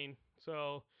 I mean,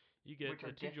 so you get Which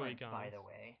are the two Joy different, by Cons the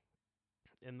way.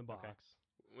 in the Okay. box.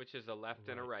 Which is a left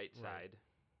and a Right. right Right. side.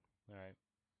 All right.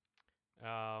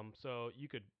 So you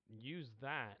could use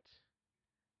that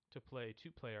to play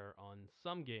two-player on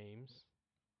some games.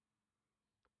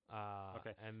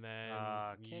 Okay. And then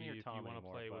Can't hear if you Tom want to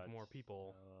anymore, play with but more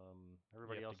people, you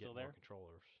everybody have to else still get more there?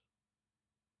 controllers.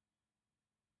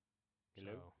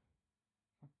 Hello? So,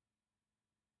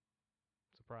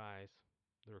 surprise,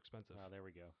 they're expensive. Oh, there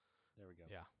we go. There we go.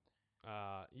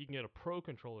 Yeah. You can get a pro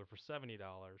controller for $70,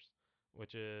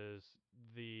 which is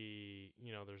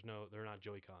they're not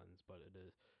Joy Cons, but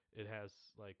it has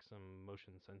like some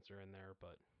motion sensor in there,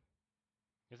 but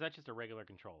Is that just a regular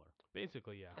controller?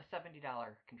 basically, yeah. A $70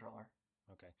 controller.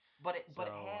 Okay. But it So,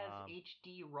 has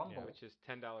HD rumble. Which is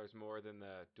 $10 more than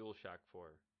the DualShock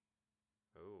 4.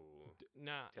 Oh,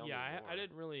 Nah, tell yeah, me I more.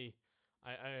 didn't really.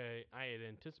 I had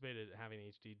anticipated it having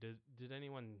HD. Did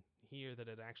anyone hear that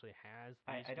it actually has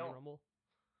the I HD don't Rumble?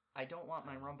 I don't want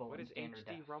my rumble What in is standard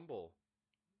HD def. Rumble?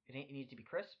 It needs to be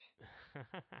crisp.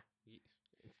 Y-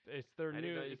 it's their I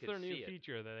didn't know new you it's could their new see it.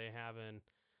 feature that they have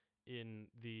in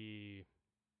the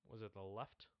was it the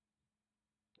left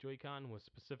Joy-Con was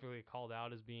specifically called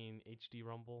out as being HD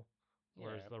Rumble,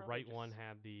 whereas yeah, the probably right just one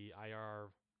had the IR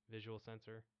visual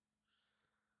sensor.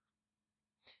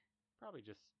 probably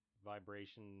just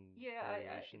vibration Yeah,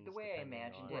 the variations way I depending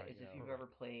imagined on, it Right, is if you've right. ever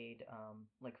played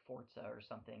like Forza or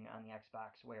something on the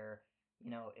Xbox where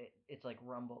it's like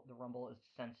the rumble is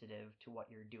sensitive to what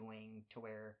you're doing to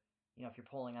where if you're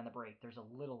pulling on the brake there's a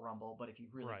little rumble, but if you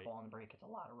really Right. pull on the brake it's a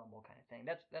lot of rumble kind of thing.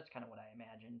 That's kind of what I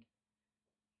imagined.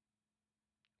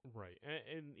 Right,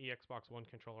 and the Xbox One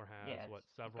controller has Yeah, it's got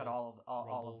several all of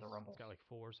rumbles. the It's got rumbles. like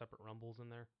 4 separate rumbles in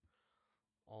there.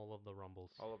 All of the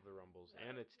rumbles. All of the rumbles,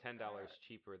 and it's $10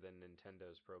 cheaper than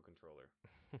Nintendo's Pro controller,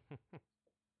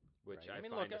 which right? I I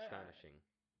mean, look, find astonishing.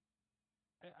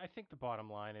 I think the bottom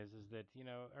line is that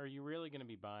are you really going to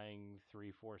be buying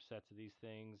 3, 4 sets of these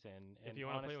things? If And you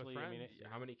want to play with honestly, I mean, friends,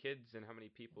 How many kids and how many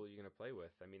people are you going to play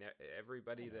with? I mean, I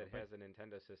everybody know, that but has a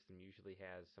Nintendo system usually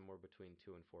has somewhere between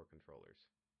 2 and 4 controllers.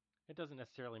 it doesn't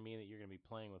necessarily mean that you're going to be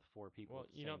playing with 4 people well, at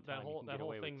the same time. You can that get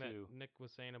whole away with thing that 2. Nick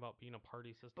was saying about being a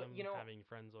party But system, having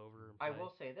friends over and I play,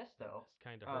 will say this that though,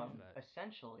 kind of hurts that.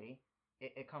 essentially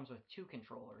it comes with two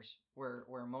controllers where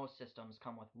most systems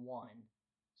come with one.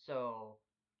 So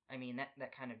I mean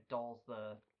that kind of dulls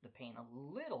the pain a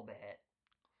little bit.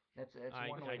 That's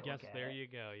one I way to guess look at there it. you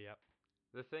go. Yep.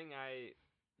 The thing I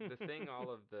the thing all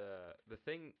of the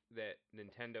thing that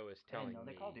Nintendo is I didn't telling know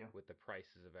they called me you. with the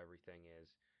prices of everything is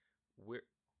we're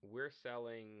we're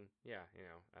selling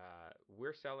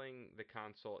we're selling the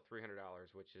console at $300,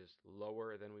 which is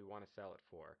lower than we want to sell it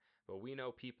for, but we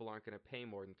know people aren't going to pay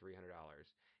more than $300,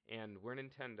 and we're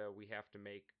Nintendo. We have to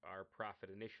make our profit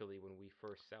initially when we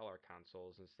first sell our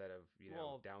consoles instead of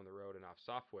Well, down the road and off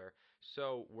software.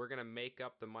 So we're going to make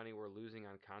up the money we're losing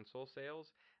on console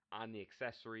sales on the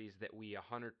accessories that we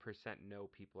 100% know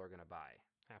people are going to buy.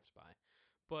 have to buy.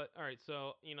 But all right,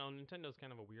 so Nintendo's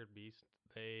kind of a weird beast.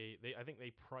 I think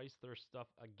they price their stuff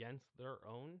against their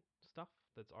own stuff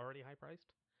that's already high priced.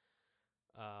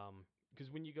 Because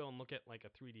when you go and look at like a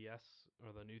 3DS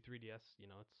or the new 3DS,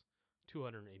 it's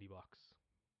 $280.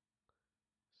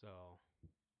 So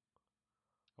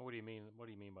What do you mean? What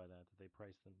do you mean by that? That they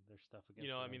price their stuff against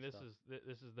I their mean, own this stuff? is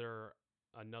this is their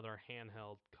another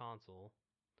handheld console.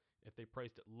 If they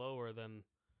priced it lower than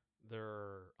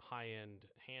their high-end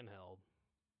handheld,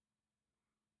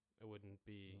 it wouldn't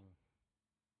be, Mm,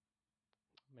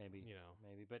 maybe, you know.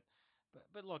 maybe, but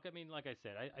look, I mean, like I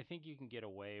said, I think you can get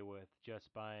away with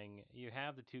just buying. You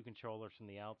have the two controllers from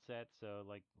the outset, so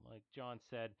like John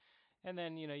said, and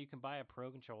then you can buy a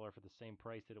pro controller for the same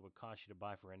price that it would cost you to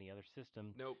buy for any other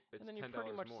system, Nope, and it's then you're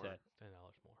pretty $10 much more. set. It's $10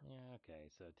 more. Yeah, okay,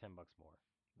 so $10 more.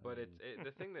 I But mean,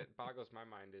 the thing that boggles my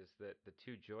mind is that the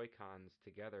two Joy Cons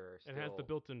together are It has the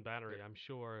still. built-in battery. they're- I'm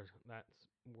sure that's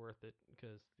worth it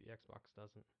because the Xbox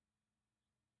doesn't.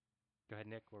 go ahead,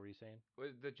 Nick. What were you saying?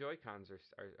 Well, the Joy Cons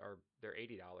are they're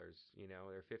 $80.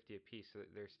 They're 50 a piece. So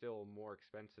they're still more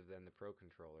expensive than the Pro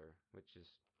controller, which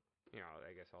is,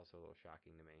 I guess also a little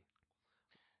shocking to me.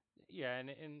 Yeah,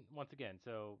 and once again,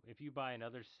 so if you buy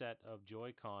another set of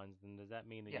Joy Cons, then does that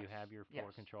mean that you Yes, have your four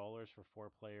yes. controllers for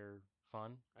four-player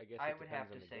fun? I guess I it would have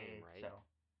depends on to the game, say right? so.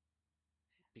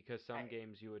 Because some I-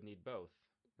 games you would need both,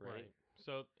 right?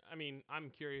 So, I mean, I'm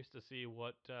curious to see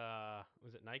what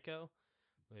was it Nyko,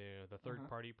 the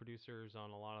third-party producers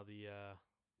on a lot of the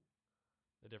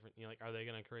different. Like, are they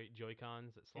going to create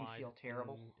Joy-Cons that And slide feel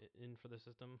terrible. in for the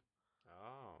system?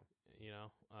 Oh,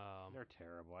 They're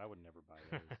terrible. I would never buy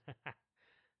those.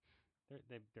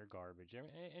 They're garbage. I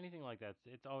mean, anything like that,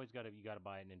 it's always you got to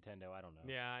buy a Nintendo. I don't know.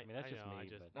 Yeah, I mean, that's I just know. me. I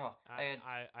just But Oh,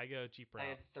 I go cheap I route.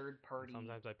 had third and party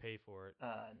sometimes I pay for it.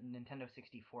 Nintendo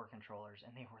 64 controllers,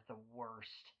 and they were the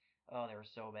worst. Oh, they were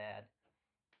so bad.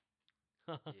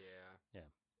 yeah.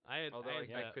 I Although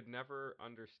had I could never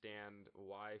understand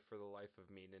why, for the life of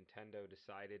me, Nintendo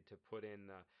decided to put in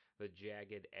the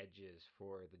jagged edges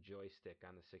for the joystick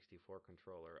on the 64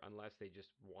 controller, unless they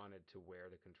just wanted to wear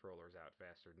the controllers out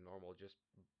faster than normal, just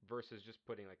versus just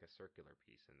putting like a circular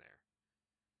piece in there.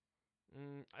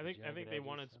 I The think jagged they edges?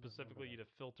 wanted I don't remember specifically you that.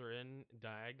 to filter in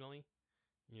diagonally,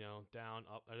 down,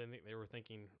 up. I didn't think they were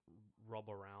thinking rub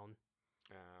around,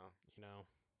 Oh, you know.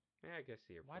 yeah, I guess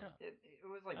see your Why point. don't It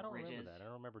was like I don't ridges. remember that? I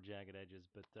don't remember jagged edges,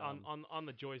 but On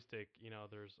the joystick,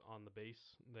 there's on the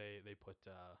base they put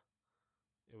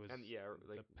it was And yeah,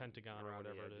 like the pentagon or around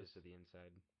whatever the it edges is. of the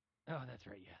inside. oh, that's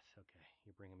right. Yes. Okay,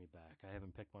 you're bringing me back. I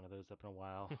haven't picked one of those up in a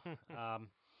while.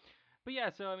 But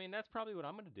yeah, so I mean, that's probably what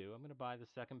I'm gonna do. I'm gonna buy the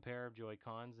second pair of Joy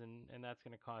Cons, and that's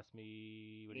gonna cost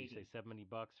me, what do you say, 80. $70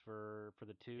 for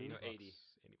the two? 80 No, bucks. 80. 80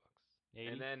 bucks. 80.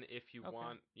 And then if you Okay.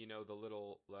 want, the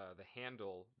little the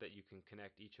handle that you can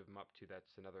connect each of them up to,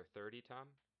 that's another 30, Tom.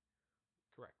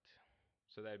 Correct.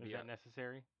 So that'd Is be that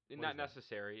necessary? What not is that?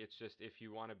 necessary. It's just if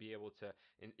you want to be able to,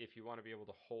 if you want to be able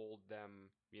to hold them,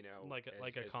 Like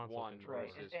a as console one controller.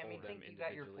 Right. versus I mean, hold them think you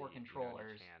got your individually, four in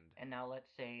controllers, each hand. and now let's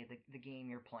say the game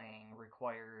you're playing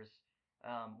requires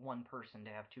one person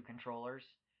to have two controllers.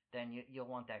 Then you'll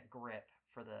want that grip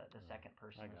for the Oh, second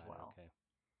person I as got well. it. Okay.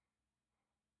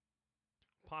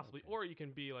 Possibly, Okay. or you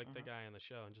can be like the Mhm. guy on the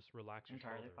show and just relax your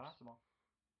Entirely shoulders. possible.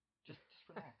 Just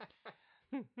relax.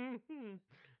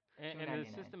 And the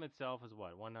 $2.99. system itself is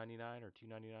what, $199 or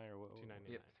 $299 or what?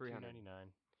 $2.99. Yep, 300.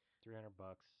 $299,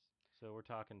 $300. So we're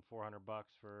talking $400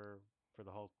 for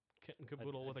the whole Kit and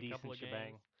caboodle with a decent couple of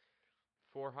shebang. games.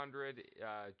 400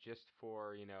 just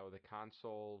for the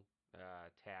console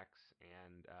tax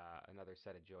and another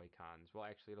set of Joy Cons. Well,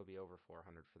 actually, it'll be over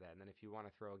 400 for that. And then if you want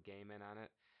to throw a game in on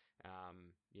it,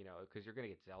 because you're gonna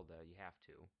get Zelda, you have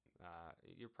to.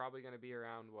 You're probably gonna be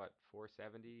around what,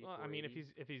 470. Well, I mean, if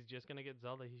 480? he's just gonna get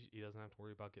Zelda, he doesn't have to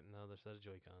worry about getting the other set of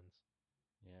Joy Cons.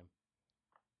 Yeah.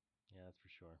 Yeah, that's for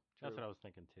sure. That's True. what I was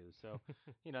thinking too. So,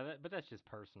 but that's just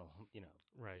personal.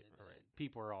 Right.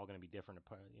 People are all going to be different,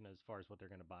 as far as what they're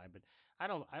going to buy. But I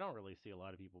don't really see a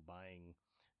lot of people buying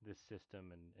this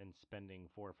system and spending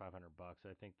 $400 or $500.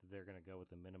 I think that they're going to go with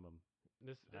the minimum.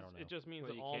 I don't know. It just means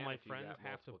Well, that you all can my if you friends got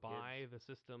have to multiple buy kids. the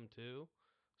system too,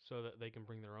 so that they can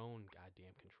bring their own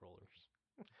goddamn controllers.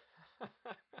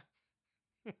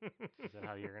 Is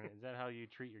that how you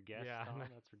treat your guests, Yeah. Tom?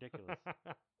 That's ridiculous.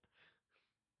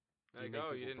 Do you Like, make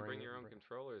oh, you people didn't bring bring your own bring-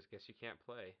 controllers. Guess you can't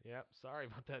play. Yep. Sorry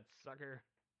about that, sucker.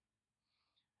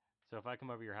 So if I come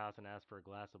over to your house and ask for a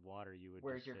glass of water, you would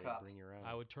Where's just your say, cup? "Bring your own."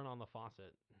 I would turn on the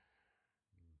faucet.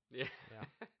 Yeah. Yeah.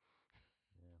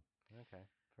 Yeah. Okay.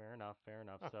 Fair enough. Fair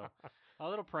enough. So a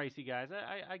little pricey, guys.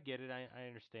 I get it. I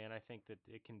understand. I think that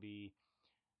it can be.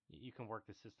 You can work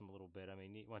the system a little bit. I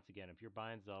mean, once again, if you're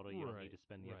buying Zelda, you don't need Right, to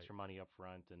spend the right. extra money up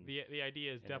front. And The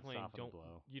idea is and then definitely soften the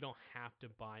blow. you don't have to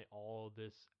buy all of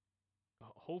this.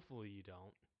 Hopefully you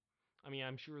don't. I mean,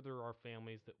 I'm sure there are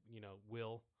families that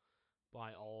will,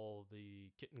 buy all the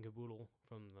kit and caboodle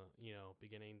from the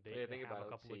beginning. They, Yeah, they think have about a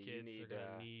it. Let's couple of see. You kids. They're need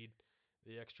gonna need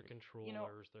the extra You know,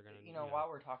 controllers. They're gonna while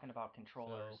we're talking about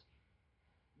controllers,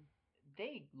 so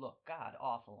they look god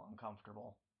awful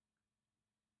uncomfortable.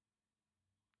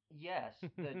 Yes,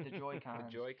 the Joy the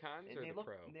Cons. Joy Cons or They the look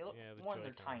Pro. Yeah, the one,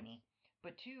 they're Joy-Cons. tiny,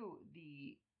 but two,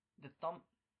 the thumb.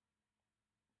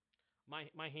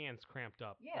 my hands cramped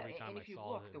up Yeah, every time and I if you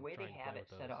saw look, it the and way they trying to have play it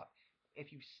with set those. up,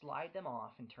 if you slide them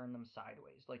off and turn them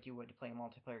sideways like you would to play a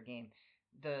multiplayer game,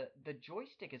 the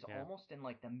joystick is Yeah. almost in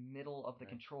like the middle of the Right.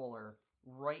 controller,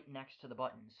 right next to the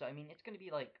button. So I mean, it's going to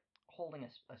be like holding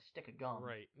a stick of gum.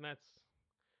 Right, and that's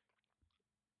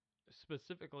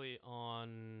specifically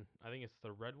on. I think it's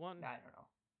the red one I don't know.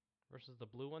 versus the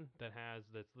blue one that has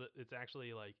it's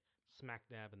actually like smack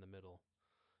dab in the middle,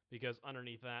 because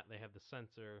underneath that they have the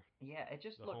sensor, Yeah, it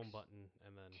just the looks home button,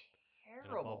 and then and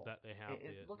terrible. above that they have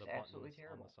It looks the absolutely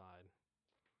buttons on terrible. the side.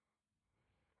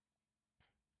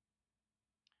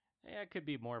 Yeah, it could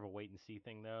be more of a wait and see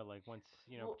thing though. Like once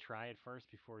Well, try it first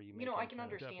before you make. I any can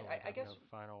kind of, understand. Definitely, I guess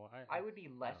final. I would be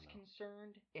less don't know.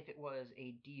 concerned if it was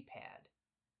a D-pad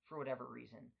for whatever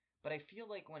reason. But I feel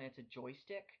like when it's a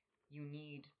joystick, you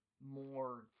need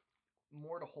more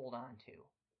to hold on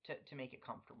to make it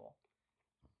comfortable.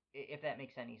 If that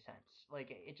makes any sense. Like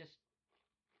it just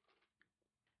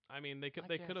I mean, they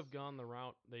I could have guess. gone the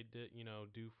route they did,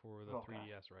 do for the Okay.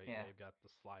 3DS, right? Yeah. They've got the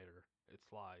slider; it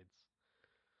slides.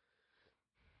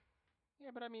 Yeah,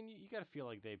 but I mean, you got to feel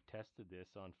like they've tested this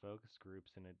on focus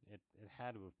groups, and it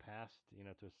had to have passed,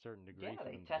 to a certain degree Yeah, for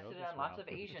they them to go tested it this on lots route of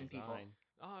with this Asian people. design.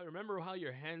 Oh, remember how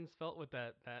your hands felt with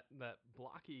that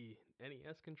blocky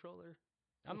NES controller?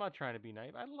 I'm not trying to be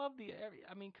naive. I love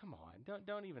I mean, come on,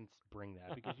 don't even bring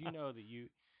that because you know that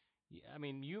I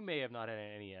mean, you may have not had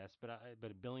an NES,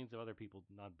 but billions of other people,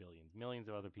 not billions, millions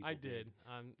of other people I did.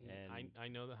 And I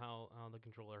know how the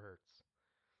controller hurts.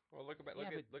 Well, look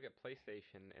Yeah, but at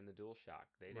PlayStation and the DualShock.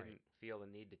 They Right. didn't feel the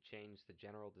need to change the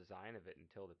general design of it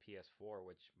until the PS4,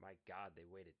 which my God, they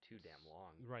waited too damn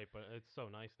long. Right, but it's so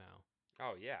nice now.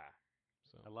 Oh yeah,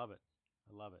 So I love it.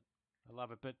 I love it. I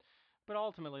love it. But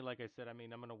ultimately, like I said, I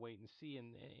mean, I'm gonna wait and see,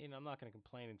 and I'm not gonna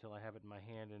complain until I have it in my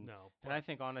hand, and no, and I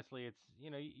think honestly, it's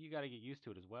you got to get used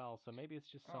to it as well. So maybe it's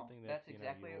just Oh, something that that's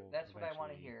exactly you'll that's what I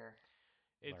want to eventually hear.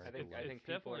 it's learn I to think like.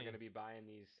 people are definitely going to be buying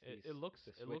these. it looks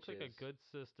the it looks like a Switches. good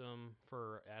system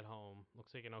for at home.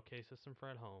 Looks like an okay system for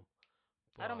at home.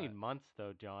 I don't mean But months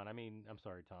though, John. I mean, I'm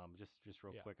sorry, Tom. Just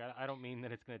real yeah. quick. I don't mean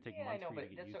that it's gonna take Yeah, I months know, for you but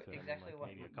to get that's used to it. I mean, exactly like what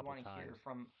maybe a you couple want to hear times.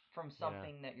 from You know.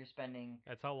 something that you're spending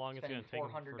That's how long it's going to take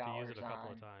them $400 to use it a couple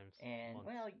on, of times. and months.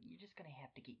 well, you're just gonna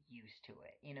have to get used to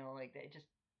it. Like it just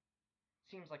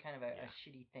seems like kind of a Yeah.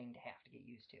 shitty thing to have to get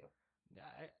used to.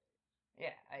 I,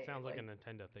 Yeah, I Sounds like like a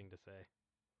Nintendo thing to say.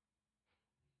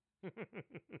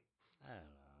 I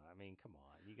don't know. I mean, come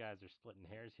on. You guys are splitting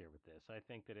hairs here with this. I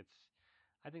think that it's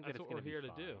That's going what to we're be here to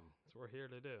fine. do. That's what we're here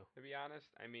to do. To be honest,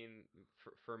 I mean,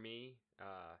 for me,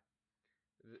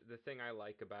 the thing I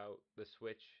like about the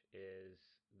Switch is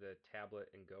the tablet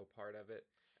and go part of it.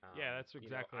 Yeah, that's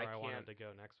exactly I where I wanted can't. to go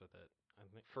next with it. I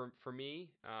think. For me,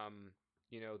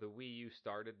 the Wii U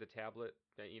started the tablet.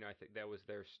 I think that was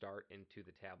their start into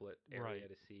the tablet area Right.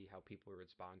 to see how people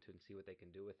respond to and see what they can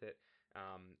do with it.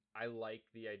 I like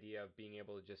the idea of being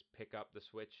able to just pick up the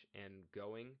Switch and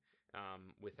going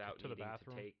without To the needing to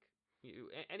bathroom. take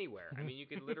anywhere. I mean, you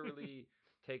could literally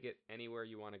take it anywhere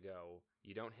you want to go.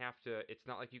 You don't have to. It's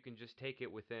not like you can just take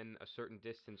it within a certain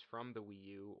distance from the Wii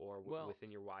U or Well,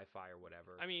 within your Wi-Fi or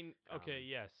whatever. I mean, okay, Um,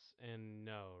 yes and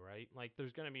no, right? Like,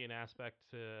 there's going to be an aspect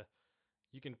to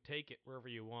you can take it wherever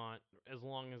you want as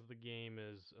long as the game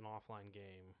is an offline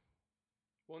game.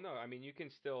 Well, no, I mean you can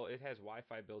still. It has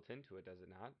Wi-Fi built into it, does it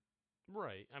not?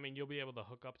 Right. I mean, you'll be able to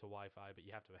hook up to Wi-Fi, but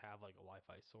you have to have like a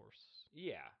Wi-Fi source.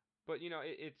 Yeah, but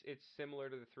it's similar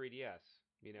to the 3DS.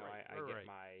 Right, I get right.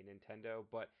 my Nintendo,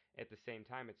 but at the same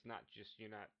time, it's not just you're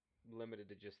not limited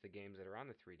to just the games that are on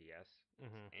the 3DS.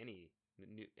 It's Mhm. any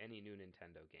new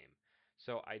Nintendo game.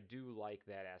 So I do like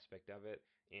that aspect of it,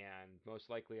 and most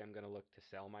likely I'm gonna look to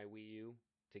sell my Wii U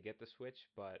to get the Switch,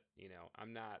 but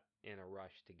I'm not in a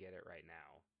rush to get it right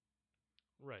now.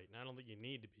 Right. And I don't think you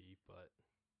need to be, but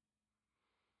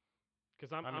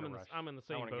because I'm I'm in a in rush. I'm in the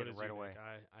I same wanna boat get it as right you, away.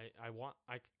 Nick. I want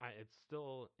it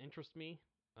still interests me.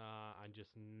 I'm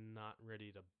just not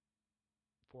ready to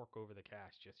fork over the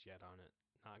cash just yet on it.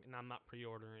 And I'm not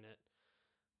pre-ordering it.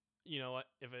 You know what?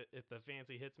 If the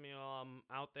fancy hits me while I'm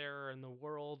out there in the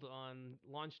world on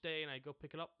launch day and I go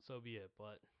pick it up, so be it.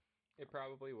 But It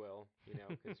probably will,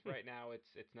 because right now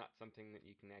it's not something that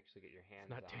you can actually get your it's hands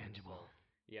not on. tangible.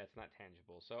 So, yeah, it's not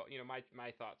tangible. So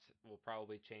my thoughts will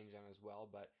probably change on as well.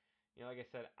 But like I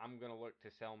said, I'm gonna look to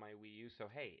sell my Wii U. So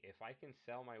hey, if I can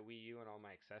sell my Wii U and all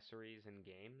my accessories and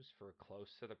games for close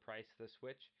to the price of the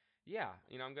Switch, yeah,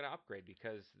 I'm gonna upgrade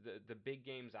because the big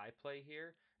games I play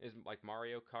here is like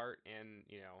Mario Kart and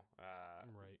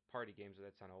Right. party games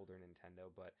that's on older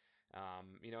Nintendo. But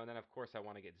and then of course I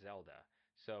want to get Zelda.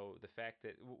 So the fact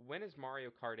that when is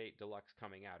Mario Kart 8 Deluxe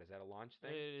coming out? Is that a launch It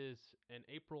thing? is in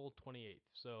April 28th.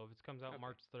 So if it comes out Okay.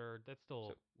 March 3rd, that's still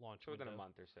So launch so within a window.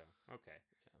 month or so. Okay.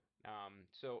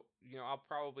 So I'll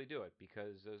probably do it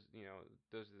because those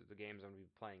are the games I'm gonna be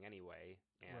playing anyway,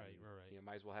 and Right.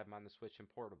 might as well have them on the Switch and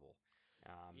portable. The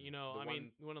I one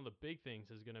mean, one of the big things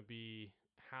is going to be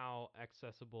how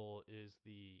accessible is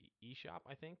the eShop,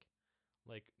 I think.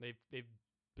 Like they've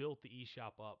built the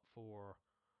eShop up for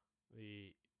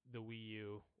the Wii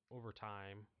U over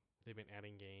time. They've been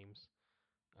adding games.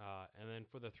 And then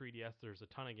for the 3DS, there's a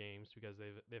ton of games because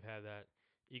they've had that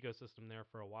ecosystem there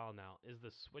for a while now. Is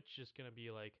the Switch just gonna be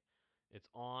like it's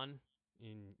on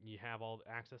and you have all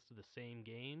access to the same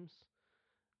games?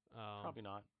 Probably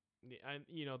not. And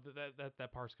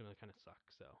that part's gonna kind of suck.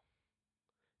 So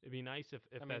it'd be nice if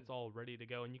I mean, that's all ready to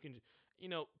go and you can,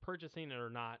 purchasing it or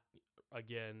not,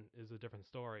 again, is a different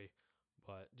story.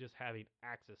 But just having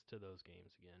access to those games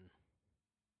again.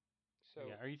 so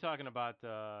yeah. Are you talking about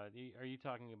are you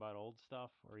talking about old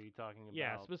stuff, or are you talking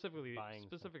Yeah, about buying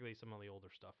stuff? specifically some of the older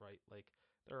stuff, right? Like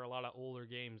there are a lot of older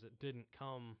games that didn't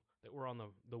come that were on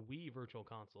the Wii Virtual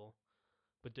Console,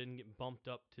 but didn't get bumped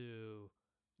up to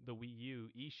the Wii U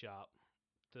eShop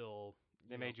till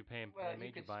They made you pay 'em- Well, They you made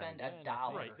you could buy them spend a again. I think.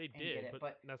 right, dollar they and get did, it, but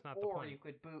but that's not the or you point.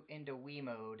 could boot into Wii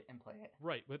mode and play it.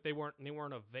 Right, but they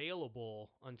weren't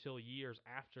available until years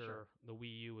after Sure. the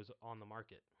Wii U was on the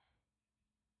market.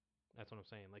 That's what I'm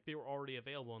saying. Like they were already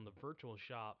available in the virtual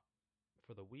shop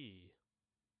for the Wii.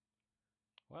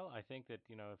 Well, I think that,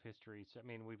 if history, I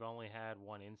mean, we've only had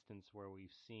one instance where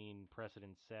we've seen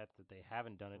precedent set that they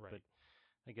haven't done it, Right. but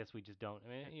I guess we just don't.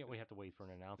 I mean, we have to wait for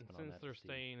an And announcement on since that they're to see.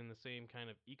 staying in the same kind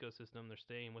of ecosystem, they're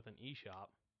staying with an eShop.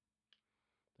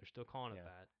 They're still calling it Yeah.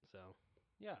 that. So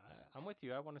Yeah, I'm with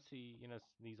you. I want to see,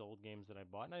 these old games that I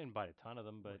bought, and I didn't buy a ton of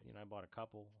them, but, Right. I bought a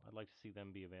couple. I'd like to see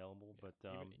them be available, Yeah,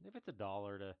 but even if it's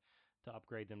 $1 to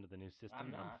upgrade them to the new system,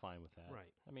 I'm not. fine with that.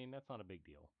 right. I mean, that's not a big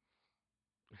deal.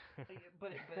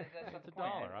 But that's not It's the a point.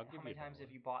 dollar. I'll How give many you times $1.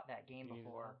 have you bought that game You need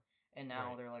before, $1? and now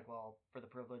Right. they're like, well, for the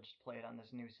privilege to play it on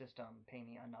this new system, pay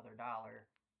me another dollar.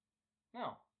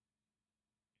 No.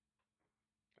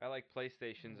 I like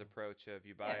PlayStation's Mm. approach of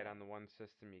you buy it Yeah. on the one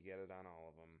system, you get it on all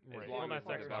of them. Right. As Well, long as that's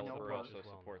the actually no developer work also as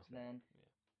well supports now. that. Then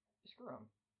Yeah. screw them.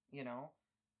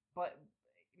 But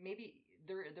maybe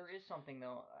there is something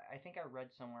though. I think I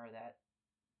read somewhere that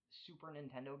Super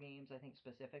Nintendo games, I think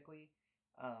specifically,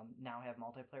 now have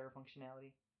multiplayer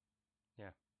functionality.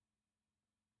 Yeah.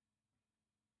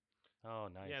 Oh,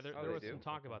 nice. Yeah, there, Oh, there they was do? some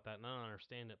talk about that, and I don't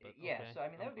understand it, but Yeah, okay. so I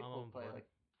mean that would be I'm cool on to play board. like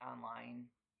online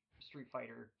Street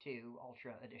Fighter 2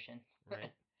 Ultra Edition.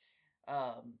 Right.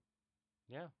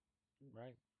 Yeah,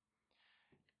 right.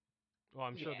 Well,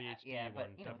 I'm sure the Yeah, HD but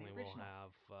one the definitely will original,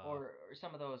 have. or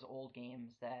some of those old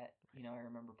games that I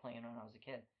remember playing when I was a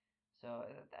kid. So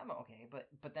I'm okay,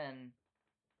 but then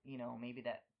maybe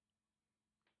that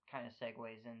kind of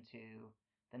segues into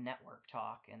the network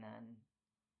talk, and then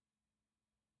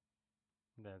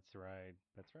That's right.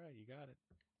 That's right. You got it.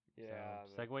 Yeah.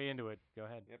 So, segue into it. Go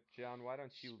ahead. Yep, John. Why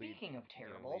don't you lead? speaking of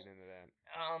terrible, Lead into that.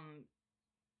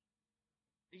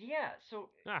 yeah. So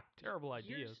terrible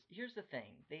ideas. Here's the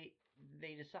thing.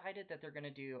 They decided that they're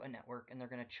gonna do a network and they're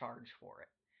gonna charge for it.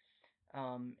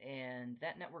 And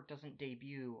that network doesn't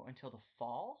debut until the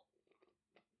fall.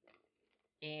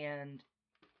 And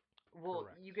well,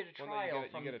 Correct. you get a Well, no, trial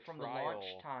you get a from the launch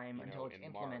trial, time until it's in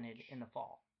implemented March. in the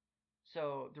fall.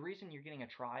 So the reason you're getting a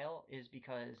trial is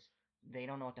because they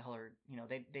don't know what the hell are,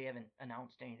 they haven't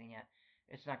announced anything yet.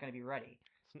 It's not going to be ready.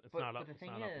 It's But not up. the It's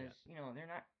thing not up is, yet. they're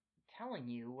not telling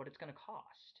you what it's going to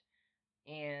cost.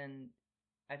 And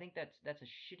I think that's a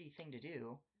shitty thing to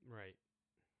do. Right.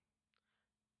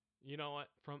 You know what?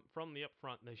 From the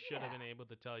upfront, they should have been able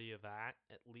to tell you that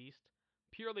at least,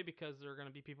 purely because there are going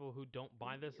to be people who don't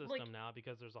buy the system now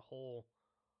because there's a whole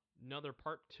another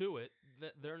part to it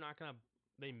that they're not going to.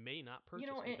 They may not purchase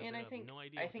because and they I have think no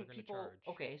idea I what they're think going to people charge.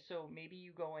 okay, so maybe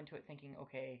you go into it thinking,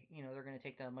 okay, they're going to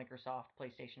take the Microsoft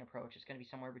PlayStation approach. It's going to be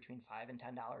somewhere between $5 and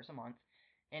 $10 a month,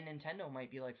 and Nintendo might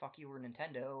be like, fuck you, we're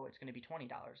Nintendo. It's going to be $20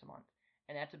 a month,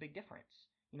 and that's a big difference.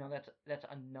 That's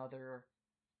another.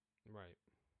 Right.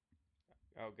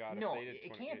 Oh God, No, if they did it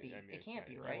 20, can't be. I mean, It can't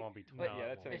be, It right? won't be But 20. yeah,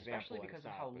 that's an especially example. And because it's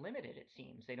of not, how but limited it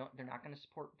seems. They're not going to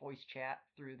support voice chat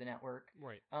through the network.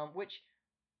 Right. Which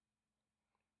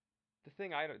The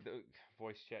thing I don't the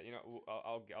voice chat. You know,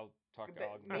 I'll talk. But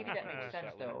I'll maybe go that into makes voice sense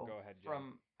chat later. though. Go ahead, John.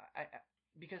 From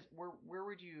because where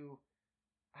would you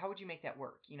how would you make that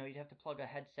work? You know, you'd have to plug a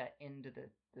headset into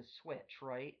the switch,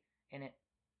 right? And it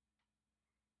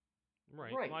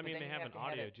Right. right, Well, I but mean, then they you have have an to have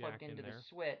audio it plugged jack in into the there.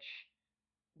 switch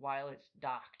while it's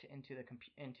docked into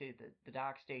the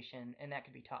dock station, and that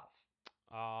could be tough.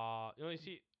 You know, you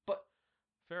see, But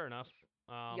fair enough.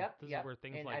 yep, This is yep. where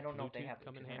things And like I don't know if they Bluetooth have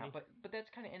come in Bluetooth or handy. not, but that's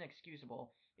kind of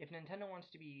inexcusable. If Nintendo wants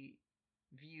to be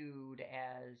viewed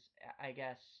as, I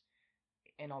guess,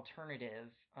 an alternative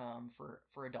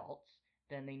for adults,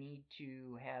 then they need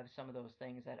to have some of those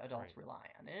things that adults Right. rely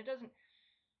on. And it doesn't.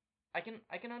 I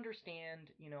can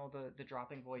understand, you know, the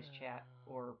dropping voice chat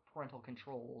or parental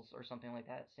controls or something like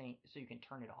that, saying so you can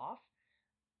turn it off.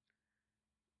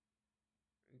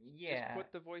 Just Yeah,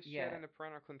 put the voice yeah. chat into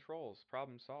parental controls.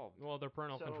 Problem solved. Well, their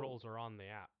parental So- controls are on the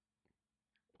app,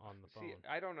 on the phone. See,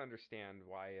 I don't understand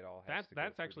why it all has to go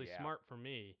That's through actually the app. smart for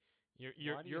me. Why do you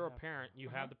You're a have to- parent. You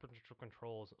Uh-huh. have the parental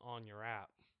controls on your app,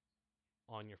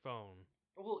 on your phone.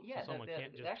 Well, yeah, someone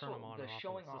can't just turn them on the and off on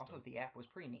showing the off system. of the app was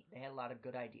pretty neat. They had a lot of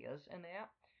good ideas in the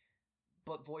app,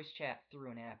 but voice chat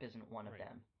through an app isn't one of Right.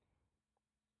 them.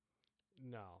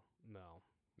 No, no.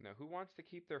 No, who wants to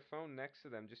keep their phone next to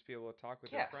them just to be able to talk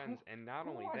with Yeah, their friends? And not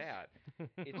who only wants- that,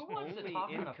 it's Who wants to only talk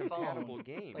on a incompatible phone?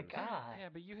 games. Like, God. Yeah,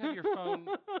 but you have your phone.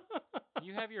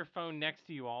 You have your phone next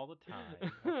to you all the time.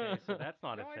 Okay, so that's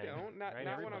not no, a I thing. don't. Not right?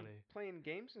 not when I'm Everybody. playing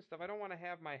games and stuff. I don't want to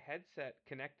have my headset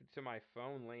connected to my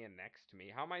phone laying next to me.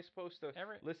 How am I supposed to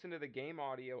listen to the game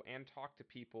audio and talk to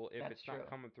people if That's it's true. not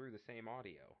coming through the same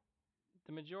audio?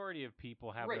 The majority of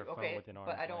people have Right, their phone okay, within but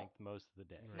arm's I don't- length most of the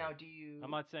day. Right. Now, do you? I'm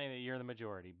not saying that you're the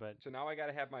majority, but So now I got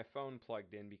to have my phone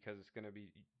plugged in because it's going to be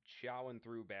chowing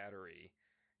through battery.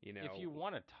 You know, if you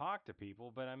want to talk to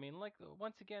people, but I mean, like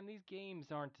once again, these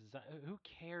games aren't designed. Who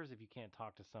cares if you can't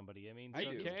talk to somebody? I mean, I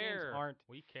so do. these games care. aren't.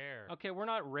 We care. Okay, we're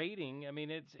not rating. I mean,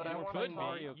 it's But I we're wanna playing talk-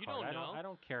 Mario Kart. You don't know. I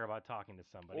don't care about talking to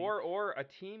somebody. or a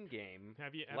team game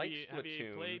Have you like have you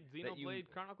Splatoon played that you Xenoblade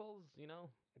Chronicles? You know,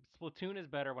 Splatoon is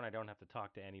better when I don't have to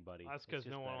talk to anybody. That's It's 'cause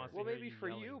just no one better. wants to well, hear maybe you for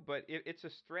yelling. you, but it's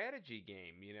a strategy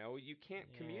game. You know, you can't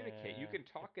communicate. You Yeah. can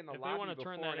talk in the if they lobby want to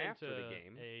before turn that and into after the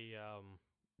game. a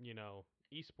you know,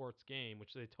 esports game,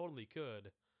 which they totally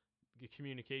could,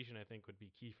 communication I think would be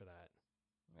key for that.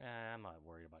 I'm not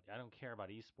worried about it. I don't care about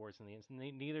esports in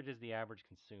the neither does the average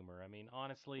consumer. I mean,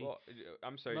 honestly, Well,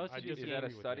 I'm sorry. most I of these Is that a disagree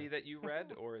with study you. that you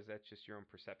read, or is that just your own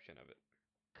perception of it?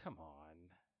 come on.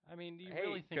 I mean, do you Hey,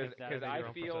 really think it's that? Because I your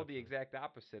own feel the perception. exact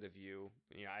opposite of you.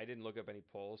 You know, I didn't look up any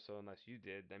polls, so unless you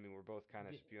did, I mean, we're both kind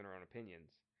of Yeah. spewing our own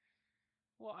opinions.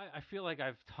 Well, I feel like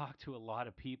I've talked to a lot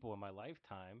of people in my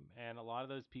lifetime, and a lot of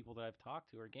those people that I've talked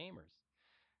to are gamers.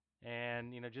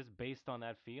 And just based on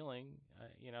that feeling,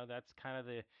 that's kind of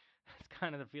the that's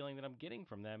kind of the feeling that I'm getting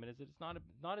from them. And is it's not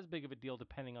as big of a deal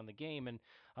depending on the game. And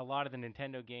a lot of the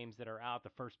Nintendo games that are out, the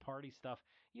first party stuff,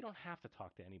 you don't have to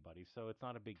talk to anybody, so it's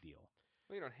not a big deal.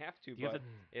 Well, you don't have to, Do you have but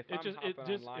if It I'm just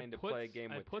hopping online to play a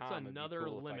game it with puts Tom, it'd be another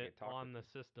cool if I limit could talk on with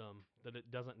the system that it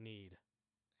doesn't need.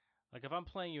 Like if I'm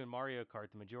playing you in Mario Kart,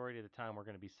 the majority of the time we're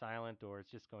going to be silent, or it's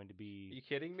just going to Are be you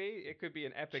kidding me? It could be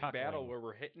an epic Chuckling. battle where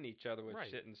we're hitting each other with Right.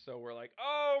 shit, and so we're like,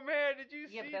 "Oh man, did you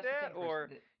Yeah, but see that's that?" the thing, Chris, Or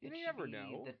it you should never be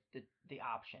know. the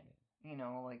option. You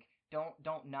know, like don't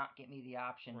not get me the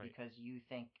option Right. because you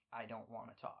think I don't want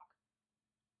to talk.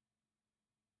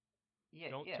 Yeah,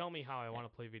 Don't yeah. tell me how I want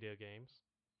to play video games.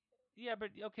 Yeah, but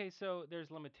okay, so there's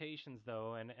limitations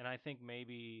though, and I think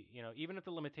maybe, even if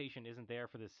the limitation isn't there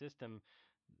for the system,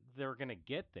 they're gonna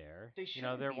get there. They They're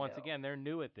shouldn't be, once though. again, they're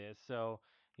new at this, so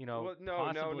Well, no,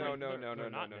 possibly they're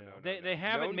not new. They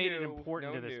haven't No made it new,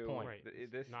 important no to this new. point. Right.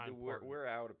 It's This not we're important. we're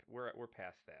out. We're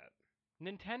past that.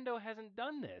 Nintendo hasn't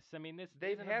done this. I mean, this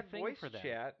They've isn't had a thing voice for them.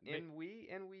 chat in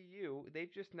Wii and Wii U.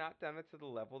 They've just not done it to the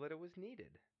level that it was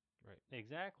needed.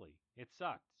 Exactly. It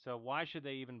sucked. So why should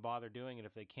they even bother doing it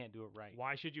if they can't do it right?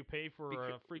 Why should you pay for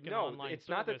a freaking no, online it's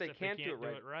not that service they if can't they do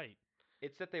can't it right.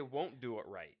 It's that they won't do it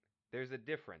right. There's a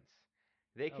difference.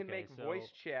 They can Okay, make so- voice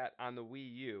chat on the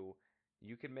Wii U.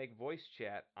 You can make voice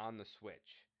chat on the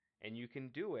Switch. And you can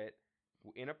do it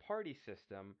in a party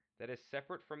system that is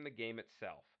separate from the game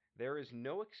itself. There is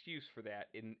no excuse for that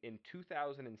in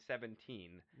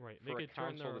 2017 Right. for They a could turn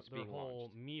console their that's being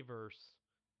whole launched. Miiverse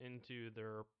into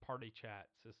their party chat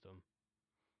system.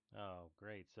 Oh,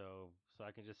 great. So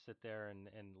I can just sit there and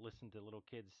listen to little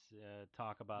kids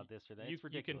talk about this or that. You- It's you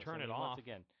can ridiculous. turn I it mean, off. Once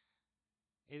again,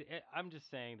 I'm just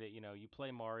saying that, you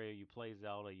play Mario, you play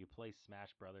Zelda, you play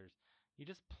Smash Brothers. You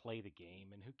just play the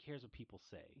game, and who cares what people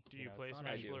say? Do you It's play not a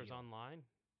Smash big Brothers deal. online?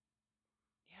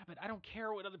 Yeah, but I don't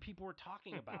care what other people are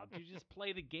talking about. You just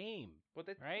play the game, Well,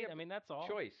 that, right? yeah, I but mean, that's all.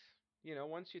 choice.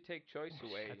 Once you take choice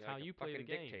away, That's you're how like you a play the fucking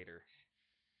game. dictator.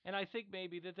 And I think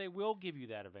maybe that they will give you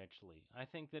that eventually. I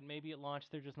think that maybe at launch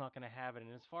they're just not going to have it.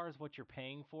 And as far as what you're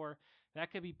paying for,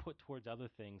 that could be put towards other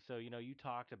things. So, you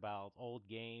talked about old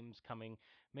games coming.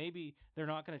 Maybe they're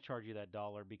not going to charge you that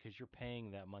dollar because you're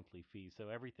paying that monthly fee. So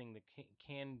everything that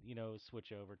can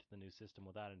switch over to the new system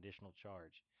without additional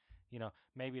charge.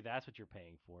 Maybe that's what you're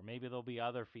paying for. Maybe there'll be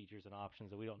other features and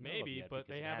options that we don't know of Maybe, yet but because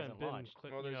they it haven't hasn't been launched.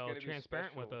 Well, there's gonna be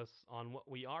transparent with special- us on what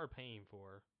we are paying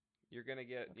for. You're gonna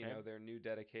get, Okay. their new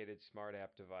dedicated smart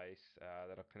app device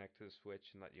that'll connect to the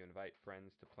Switch and let you invite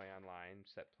friends to play online,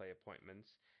 set play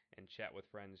appointments, and chat with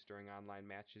friends during online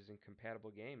matches and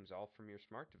compatible games, all from your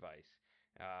smart device.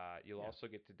 You'll Yeah. also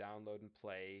get to download and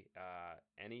play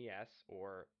NES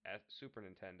or Super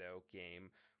Nintendo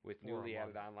game with For a newly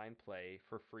added month. online play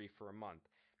for free for a month.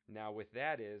 Now, with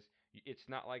that it's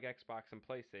not like Xbox and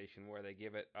PlayStation where they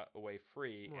give it away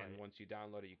free, Right. and once you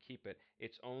download it, you keep it.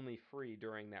 It's only free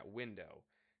during that window.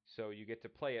 So you get to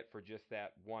play it for just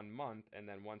that 1 month, and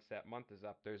then once that month is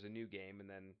up, there's a new game, and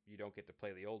then you don't get to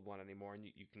play the old one anymore, and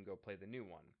you can go play the new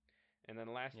one. And then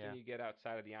the last Yeah. thing you get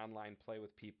outside of the online play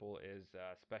with people is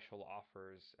special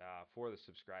offers for the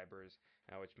subscribers,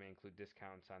 which may include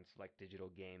discounts on select digital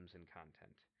games and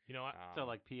content. You know, So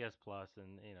like PS Plus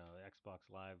and Xbox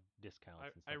Live discounts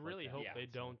and stuff I really like that. hope Yeah. they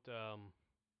So- don't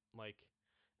like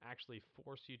actually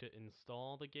force you to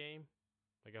install the game.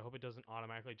 Like I hope it doesn't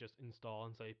automatically just install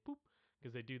and say poop,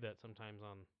 because they do that sometimes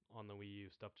on the Wii U.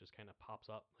 Stuff just kind of pops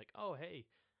up like, oh hey,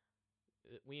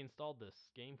 we installed this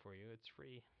game for you. It's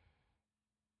free.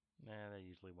 Nah, they're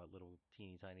usually little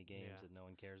teeny tiny games Yeah. that no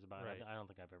one cares about. Right. I don't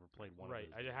think I've ever played one Right.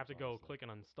 of those I have to games, go honestly. click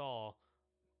and install.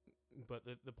 But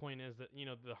the point is that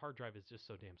the hard drive is just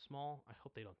so damn small. I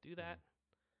hope they don't do that.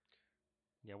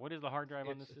 Yeah, what is the hard drive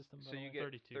on It's- this system? by So the you way? get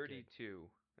 32 gig.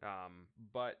 32,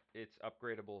 but it's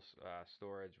upgradable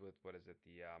storage with what is it,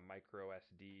 the micro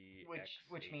SD,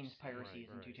 Which means XHC. piracy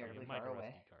isn't too Right. terribly Micro far away.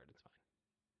 SD card. It's fine.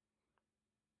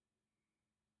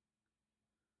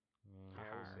 Mm,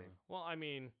 Yeah, we'll see. Well, I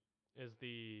mean, is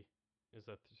the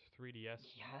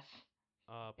 3DS Yes,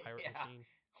 pirate Yeah. machine?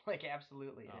 like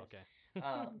absolutely it Oh, is. okay.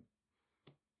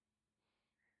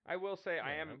 I will say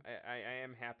I Yeah,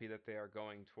 am happy that they are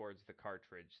going towards the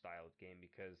cartridge style of game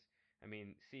because I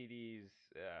mean CDs.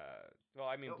 Well,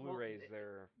 I mean Well, Blu-rays.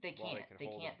 They're they while can't. can They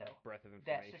hold can't, a though. breadth of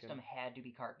That information. system had to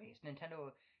be cart based.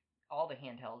 Nintendo, all the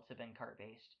handhelds have been cart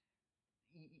based.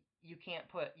 You can't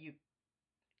put you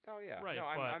Oh yeah, Right, no,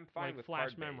 but I'm fine like with flash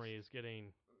card-based. memory is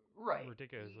getting right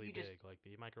ridiculously you just big. Like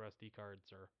the micro SD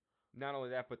cards are. Not only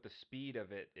that, but the speed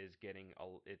of it is getting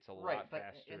it's a right, lot but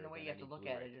faster. in the way than you have to any look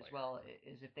Blu-ray at it as player. well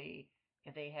is if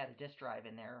they had a disk drive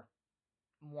in there,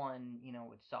 one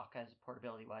would suck as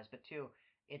portability wise, but two,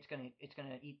 it's gonna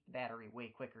eat the battery way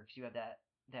quicker because you have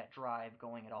that drive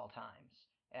going at all times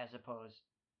as opposed.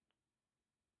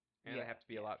 And Yeah, they have to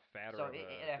be a yeah. lot fatter So of it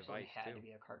a absolutely device had too. to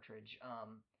be a cartridge. A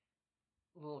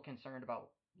little concerned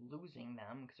about losing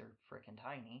them because they're freaking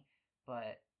tiny,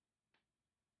 but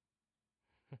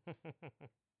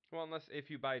Well, unless if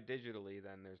you buy digitally,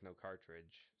 then there's no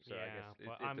cartridge. So I guess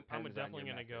but it I'm depends on definitely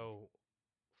your gonna method. go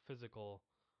physical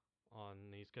on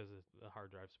these because of the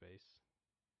hard drive space.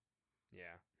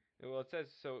 Yeah. Well, it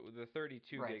says so the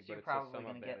 32 right, gig, so but you're it says probably some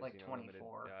gonna of get that like is limited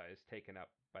 24. is taken up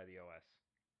by the OS.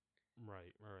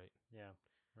 Right. Right. Yeah,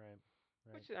 right.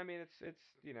 Which I mean, it's it's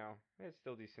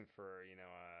still decent for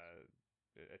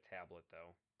a tablet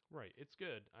though. Right. It's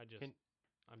good.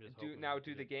 I'm just hoping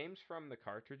Do the games from the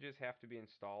cartridges have to be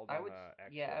installed I on would, the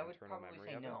actual yeah, I would internal probably memory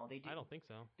say of it? no. They do. I don't think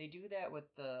so. They do that with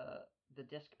the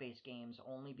disc-based games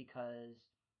only because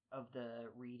of the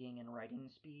reading and writing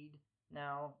speed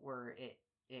now, where it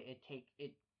Yeah,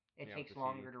 with takes the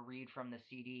longer CD. to read from the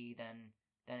CD than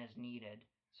is needed.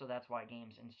 So that's why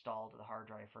games install to the hard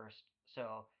drive first.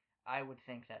 So I would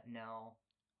think that no,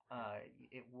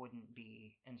 it wouldn't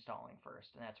be installing first,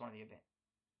 and that's one of the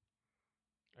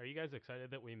Are you guys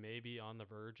excited that we may be on the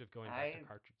verge of going back to I-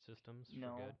 cartridge systems for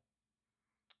no. good?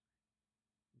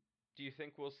 Do you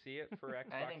think we'll see it for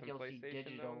Xbox I think and you'll see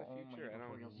PlayStation though in the digital only future? I before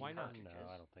don't. you'll see Why not? cartridges. No,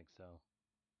 I don't think so.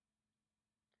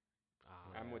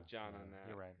 I'm with Yeah, John no, on that.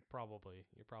 You're right. Probably.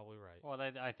 You're probably right. Well,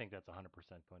 I think that's 100%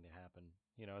 going to happen.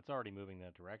 It's already moving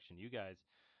that direction. You guys,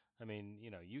 I mean,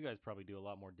 you guys probably do a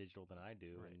lot more digital than I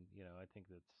do, Right. and I think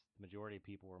that's the majority of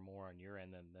people are more on your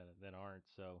end than aren't.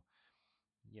 So,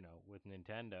 with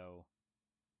Nintendo,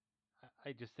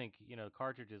 I just think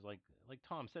cartridges like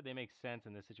Tom said, they make sense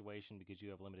in this situation because you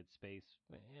have limited space,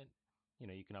 and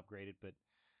you can upgrade it, but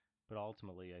but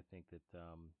ultimately, I think that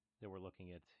that we're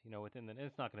looking at, within the. And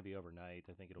it's not going to be overnight.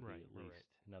 I think it'll Right, be at right, least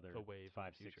right. another The wave in the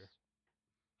five, future.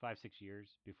 6 years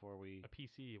before we A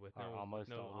PC with are no almost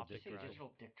no all the optic Did you say drive.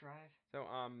 digital dick drive? So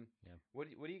Yeah. what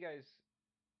do you guys?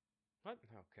 What?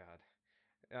 Oh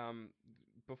God.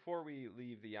 Before we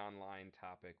leave the online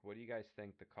topic, what do you guys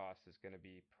think the cost is going to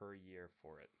be per year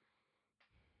for it?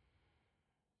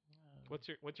 What's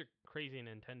your crazy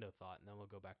Nintendo thought, and then we'll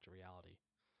go back to reality.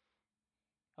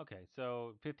 Okay,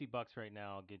 so $50 right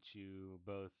now gets you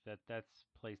both. That's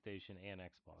PlayStation and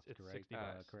Xbox, It's correct?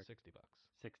 $60. Correct. $60.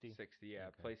 60. 60, yeah.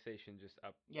 Okay. PlayStation just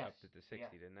Yes. upped it to 60, Yeah.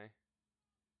 didn't they?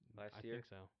 Last I year? think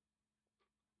so.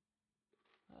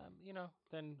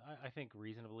 Then I think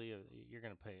reasonably you're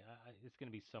gonna pay. It's gonna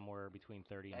be somewhere between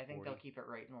 30 and I think 40. they'll keep it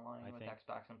right in line I with think.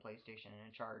 Xbox and PlayStation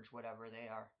and charge whatever they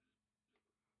are.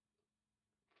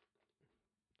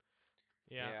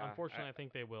 Yeah, Yeah, unfortunately, I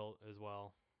think they will as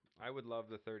well. I would love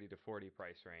the 30 to 40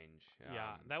 price range.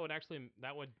 Yeah, that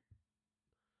would.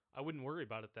 I wouldn't worry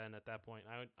about it then. At that point,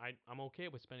 I'm okay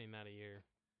with spending that a year.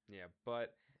 Yeah,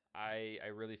 but I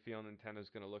really feel Nintendo's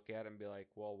going to look at it and be like,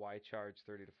 well, why charge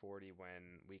 30 to 40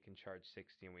 when we can charge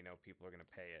 60 and we know people are going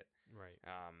to pay it. Right.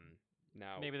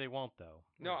 Now Maybe they won't though.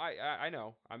 no, Right. I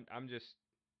know. I'm just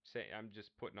saying, I'm just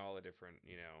putting all the different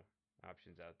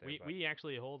options out there. But We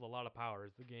actually hold a lot of power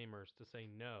as the gamers to say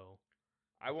no.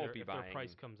 I won't be if buying. their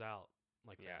price comes out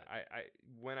like Yeah, that. I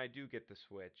when I do get the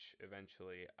Switch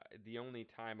eventually, the only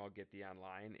time I'll get the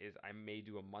online is I may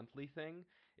do a monthly thing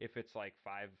if it's like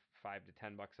 $5 to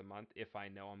 $10 a month if I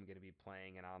know I'm going to be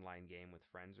playing an online game with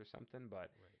friends or something. But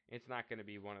Right. it's not going to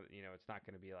be it's not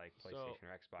going to be like PlayStation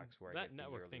or Xbox where I that get the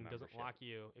network yearly thing membership. doesn't lock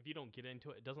you. If you don't get into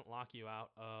it, it doesn't lock you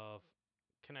out of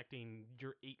connecting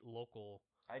your 8 local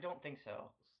I don't think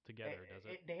so. together, does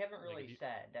it? They haven't Like, really if you-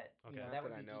 said that. Okay. You know, Not that that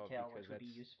would I be know of, detail, because which would be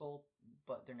that's- useful,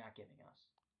 but they're not giving us.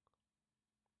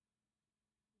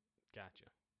 Gotcha.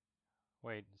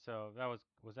 Wait, so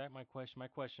was that my question? My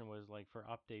question was like for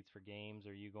updates for games,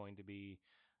 are you going to be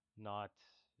not?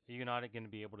 Are you not going to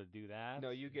be able to do that? No,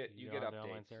 you get If you get don't have the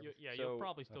online updates. service? Yeah, So- you'll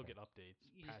probably still Okay. get updates.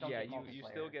 You just patches. don't Yeah, get you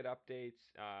still multiplayer. get updates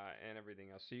and everything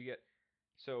else.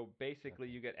 So basically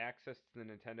Okay. you get access to the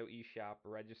Nintendo eShop,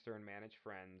 register and manage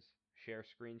friends, share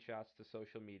screenshots to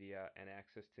social media, and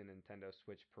access to Nintendo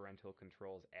Switch Parental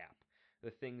Controls app.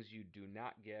 The things you do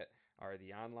not get are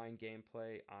the online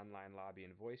gameplay, online lobby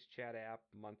and voice chat app,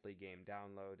 monthly game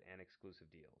download, and exclusive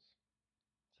deals.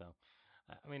 So,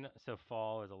 I mean, so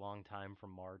fall is a long time from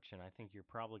March, and I think you're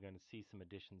probably going to see some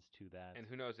additions to that. And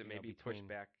who knows, it you may know, be between- pushed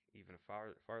back even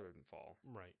farther than fall.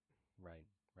 Right. Right.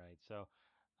 So,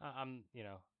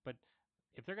 but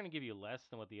if they're going to give you less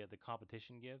than what the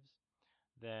competition gives,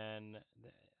 then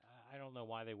I don't know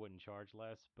why they wouldn't charge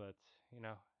less. But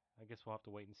I guess we'll have to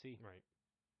wait and see. Right.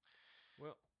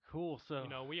 Well, Cool.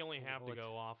 So we only have to what-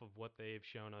 go off of what they've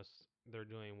shown us they're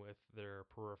doing with their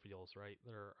peripherals, right?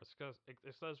 Their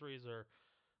accessories are,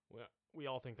 we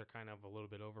all think they're kind of a little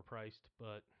bit overpriced,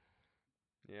 but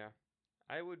Yeah.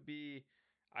 I would be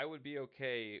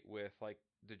okay with like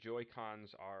the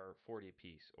Joy-Cons are 40 a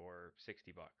piece or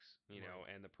 $60, Right.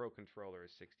 and the Pro controller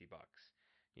is $60.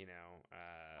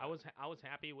 I was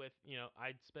happy with,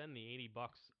 I'd spend the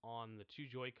 $80 on the 2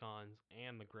 Joy-Cons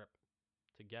and the grip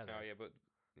together. Oh yeah, but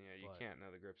you But can't.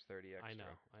 No, the grip's 30 extra. I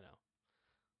know. Yeah.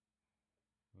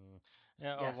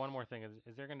 Yes. Oh, one more thing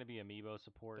is there going to be amiibo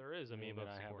support? There is You mean amiibo that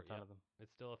I have support, a ton yep. of them.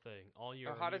 It's still a thing. All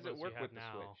your How does it amiibos work you have with the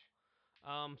now.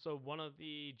 Switch? So one of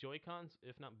the Joy-Cons,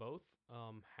 if not both,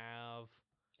 have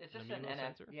It's an just an amiibo NF.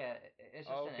 sensor? Yeah, it's just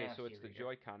Oh, an okay, NFC so it's the reader.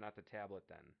 Joy-Con, not the tablet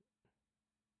then.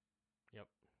 Yep.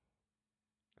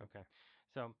 Okay.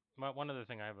 So one other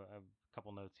thing, I have a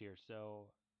couple notes here. So,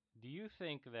 do you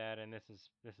think that, and this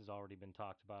has already been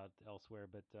talked about elsewhere,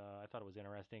 but I thought it was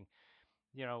interesting.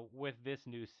 With this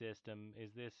new system,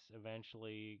 is this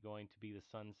eventually going to be the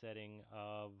sunsetting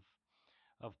of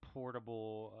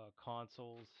portable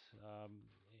consoles?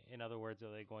 In other words,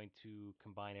 are they going to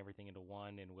combine everything into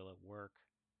one, and will it work?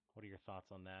 What are your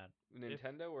thoughts on that?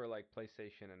 Nintendo or like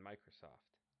PlayStation and Microsoft?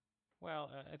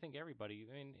 Well, I think everybody.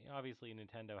 I mean, obviously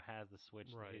Nintendo has the Switch.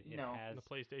 Right. It No. has. The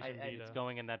PlayStation I- Vita. It's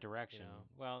going in that direction. know.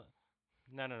 Well,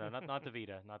 no, not the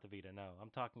Vita, not the Vita. No, I'm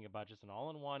talking about just an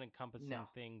all-in-one encompassing No.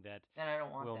 thing that And I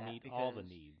don't want will that meet because all the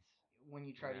needs. when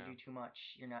you try to Yeah. do too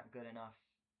much, you're not good enough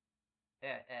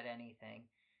at anything.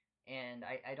 And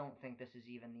I don't think this is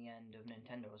even the end of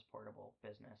Nintendo's portable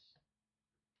business.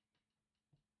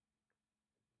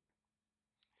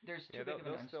 There's too Yeah, big of an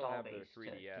they'll still install have their base to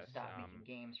 3DS, stop making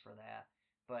games for that.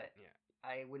 But Yeah.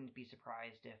 I wouldn't be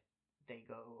surprised if they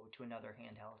go to another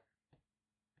handheld.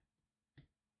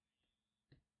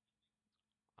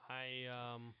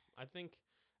 I think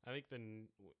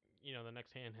the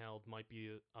next handheld might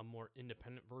be a more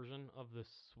independent version of the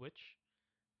Switch.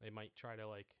 They might try to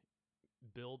like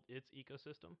build its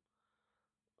ecosystem.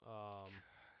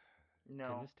 Can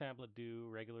No, this tablet do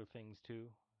regular things too?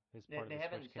 As they, part of they the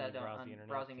Switch, haven't can you said browse the on internet?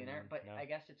 browsing the internet, And but no, I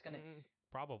guess it's gonna.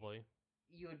 Probably.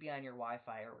 You would be on your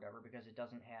Wi-Fi or whatever because it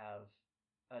doesn't have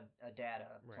a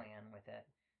data Right. plan with it.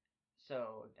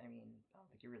 So I mean, I don't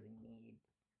think you really need.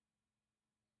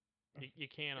 You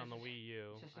can on the This is- Wii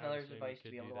U. It's just I would another assume you device to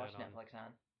could be able do to watch that on- Netflix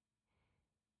on.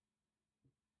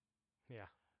 Yeah.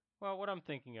 well, what I'm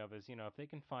thinking of is, if they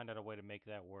can find out a way to make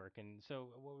that work, and so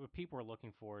what people are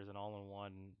looking for is an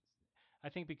all-in-one. I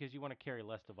think because you want to carry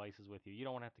less devices with you. You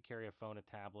don't want to have to carry a phone, a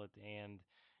tablet, and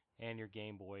your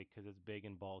Game Boy because it's big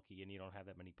and bulky, and you don't have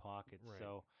that many pockets. Right.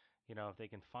 So, if they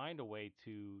can find a way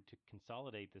to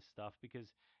consolidate this stuff, because,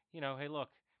 hey, look,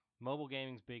 mobile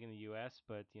gaming's big in the U.S.,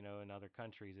 but in other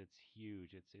countries it's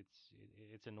huge.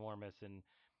 It's enormous, and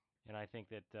I think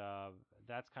that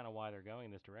that's kind of why they're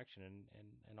going this direction.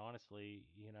 And honestly,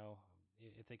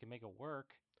 if they can make it work,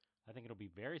 I think it'll be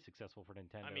very successful for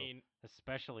Nintendo, I mean,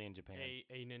 especially in Japan.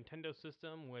 a Nintendo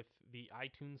system with the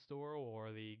iTunes Store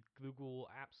or the Google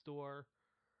App Store,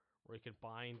 where you could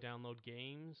buy and download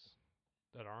games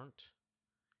that aren't,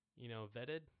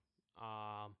 vetted.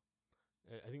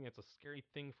 I think that's a scary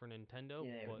thing for Nintendo,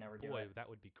 Yeah, they would but never do boy, it. that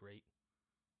would be great.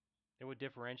 It would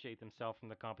differentiate themselves from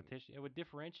the competition. It would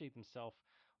differentiate themselves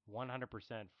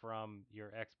 100% from your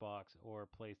Xbox or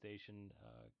PlayStation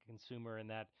consumer in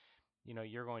that,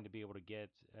 you're going to be able to get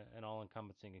an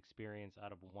all-encompassing experience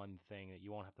out of one thing that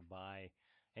you won't have to buy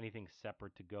anything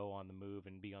separate to go on the move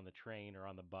and be on the train or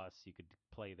on the bus. You could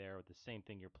play there with the same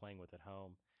thing you're playing with at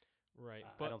home. Right,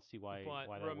 I don't see why but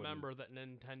that wouldn't. remember that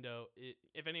Nintendo,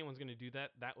 if anyone's going to do that,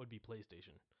 that would be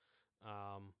PlayStation.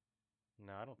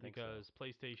 No, I don't think because so.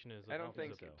 PlayStation is. I don't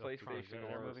think so. PlayStation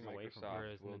They're or moving away from Microsoft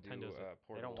whereas will Nintendo's do a- They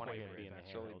portable don't want to toy be in the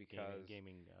solely handheld because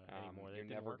gaming anymore. you're It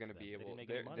didn't never work going for to them. be They able. didn't make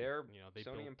any money. They're they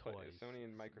Sony build and toys. Sony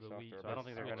and The Microsoft Wii- are So I don't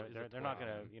about think Switch is a they're not toy.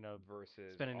 gonna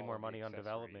versus spend any all more of the money on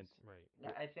development. accessories.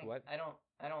 Right. I think What? I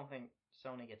don't think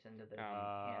Sony gets into the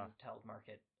Uh, handheld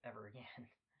market ever again.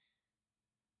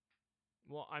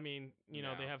 Well, I mean, they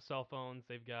No. have cell phones.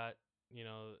 They've got,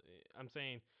 I'm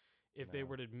saying, if they No.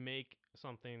 were to make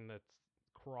something that's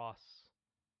cross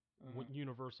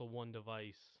universal one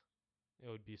device, it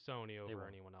would be Sony over won't.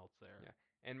 anyone else there. Yeah.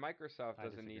 And Microsoft I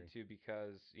doesn't need disagree. to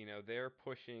because they're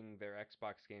pushing their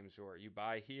Xbox games where you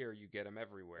buy here, you get them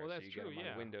everywhere. Well, so that's you true. get them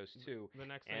Yeah. on Windows too. The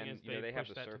next thing And is they have push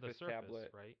the that to the Surface Surface,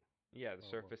 tablet. right? Yeah, the Well,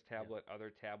 Surface yeah. tablet,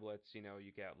 other tablets.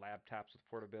 You got laptops with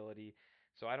portability.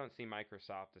 So I don't see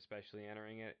Microsoft especially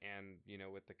entering it. And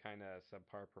with the kind of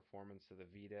subpar performance of the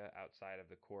Vita outside of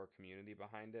the core community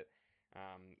behind it.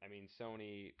 I mean,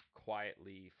 Sony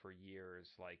quietly for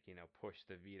years, pushed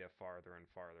the Vita farther and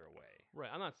farther away.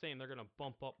 Right. I'm not saying they're going to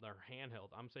bump up their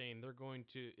handheld. I'm saying they're going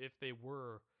to, if they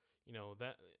were,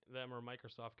 that them or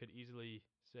Microsoft could easily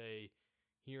say,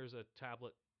 here's a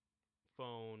tablet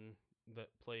phone that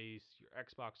plays your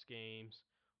Xbox games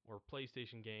or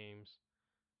PlayStation games,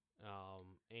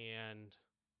 and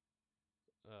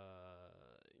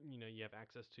you have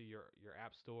access to your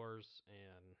app stores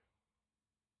and.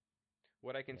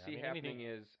 What I can Yeah, I see mean, happening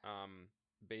anything. is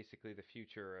basically the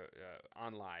future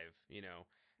on live,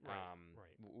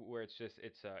 where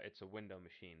it's a window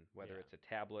machine, whether Yeah. it's a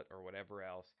tablet or whatever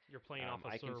else. You're playing off a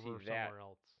I can server see that. somewhere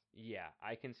else. Yeah,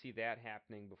 I can see that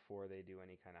happening before they do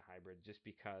any kind of hybrid, just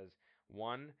because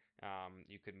one,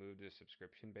 you could move to a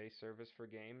subscription-based service for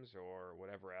games or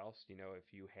whatever else.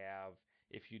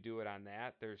 If you do it on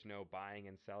that, there's no buying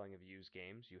and selling of used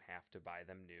games. You have to buy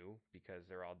them new because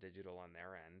they're all digital on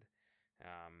their end.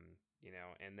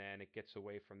 And then it gets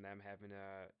away from them having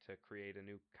to create a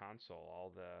new console,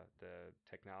 all the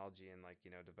technology and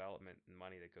development and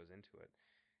money that goes into it.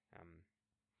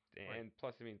 Right. And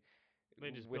plus, I mean,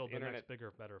 They just with build the internet, next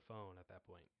bigger, better phone at that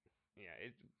point. yeah,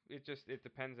 it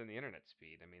depends on the internet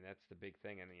speed. I mean, that's the big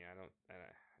thing. And I don't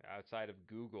outside of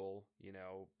Google,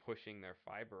 pushing their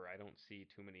fiber, I don't see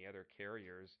too many other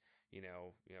carriers,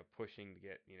 pushing to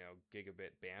get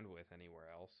gigabit bandwidth anywhere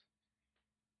else.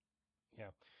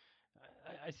 Yeah,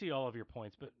 I see all of your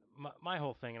points, but my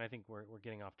whole thing, and I think we're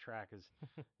getting off track, is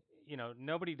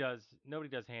nobody does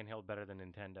handheld better than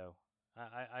Nintendo.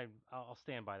 I'll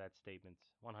stand by that statement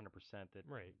 100%. That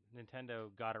Right.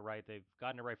 Nintendo got it right. They've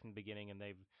gotten it right from the beginning, and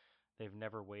they've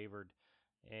never wavered.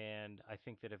 And I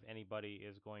think that if anybody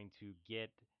is going to get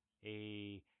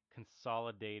a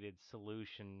consolidated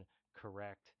solution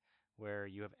correct, where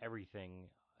you have everything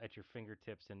at your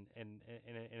fingertips, and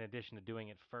in addition to doing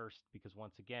it first, because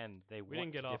once again they We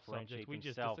want didn't get to off differentiate subject. We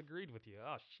just themselves. disagreed with you.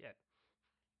 Oh shit.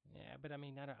 Yeah, but I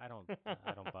mean, I don't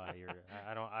buy your,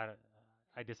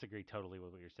 I disagree totally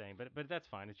with what you're saying, but that's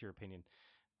fine. It's your opinion.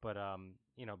 But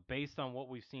based on what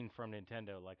we've seen from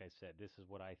Nintendo, like I said, this is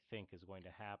what I think is going to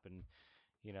happen.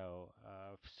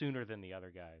 Sooner than the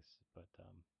other guys.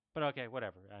 But okay,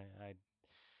 whatever.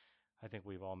 I think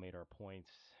we've all made our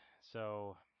points.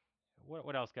 So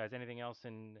what else, guys? Anything else?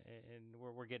 And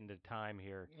we're getting to time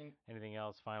here. Anything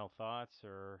else? Final thoughts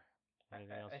or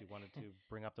anything else you wanted to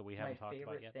bring up that we haven't talked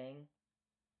about yet? My favorite thing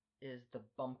is the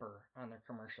bumper on their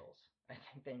commercials. I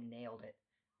think they nailed it.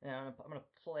 Now I'm gonna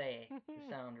play the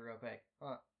sound real quick.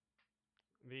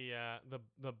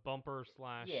 The bumper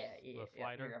slash the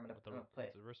slider. Here, I'm gonna play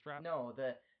it. The wrist strap. No,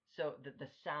 the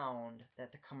sound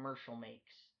that the commercial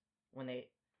makes when they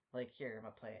here. I'm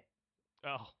gonna play it.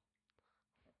 Oh.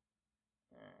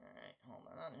 All right, hold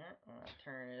on here. I'm gonna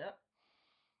turn it up.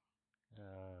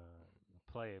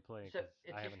 Play it, So because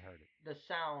I haven't heard it. The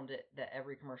sound that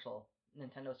every commercial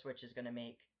Nintendo Switch is gonna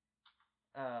make.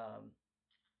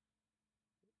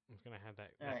 It's gonna have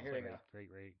that. All right, here we go.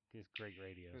 Great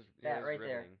radio. That right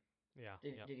there. Yeah.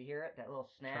 Did you hear it? That little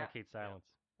snap. Truncate silence.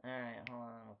 All right, hold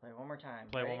on. I'll play one more time.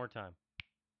 Play Ready? one more time.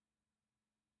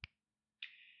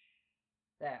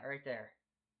 That right there.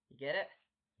 You get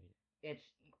it?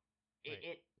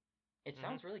 It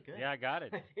sounds really good. Yeah, I got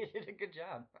it. They did a good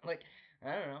job.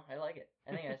 I don't know. I like it.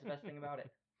 I think that's the best thing about it.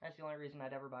 That's the only reason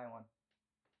I'd ever buy one.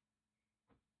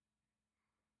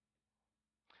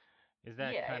 Is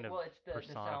that kind of it's the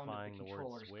sound of the personifying the word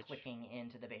controllers Switch? clicking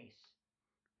into the base.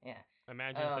 Yeah.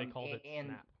 Imagine if they called it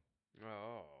Snap.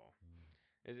 Oh.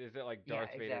 Is it like Darth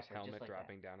Vader's helmet like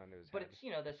dropping down onto his But head? it's,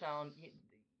 the sound,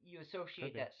 you associate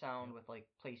Okay. that sound with like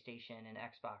PlayStation and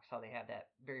Xbox, how they have that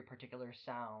very particular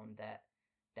sound that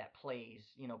plays,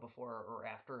 before or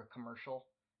after a commercial,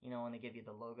 when they give you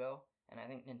the logo. And I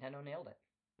think Nintendo nailed it.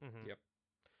 Mm-hmm. Yep.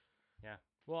 Yeah.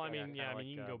 Well,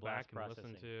 you can go back and processing.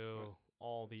 listen to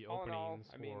all the All in all, openings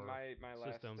I mean, my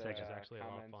last systems, which is actually a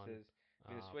lot of comments fun. is,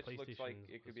 the Switch looks like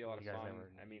it could be a lot of You guys fun. ever-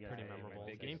 I mean, you guys pretty ever memorable.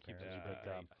 been The to GameCube Paris, was but,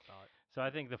 great, I thought. So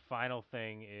I think the final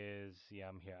thing is,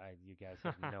 I'm here. You guys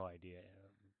have no idea.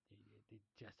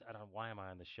 I don't. Why am I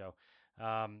on the show?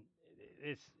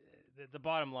 It's the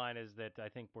bottom line is that I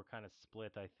think we're kind of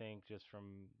split. I think just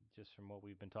from what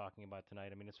we've been talking about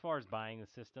tonight. I mean, as far as buying the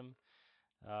system,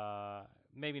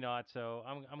 maybe not. So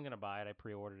I'm gonna buy it. I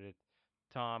pre-ordered it.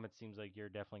 Tom, it seems like you're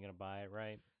definitely gonna buy it,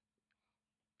 right?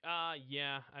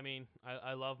 Yeah. I mean,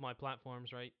 I love my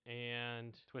platforms, right?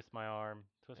 And Twist my arm.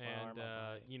 I'll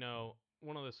buy it.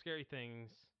 One of the scary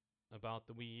things about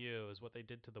the Wii U is what they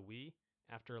did to the Wii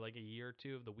after like a year or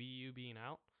two of the Wii U being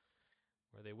out,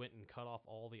 where they went and cut off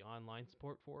all the online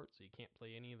support for it, so you can't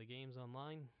play any of the games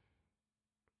online.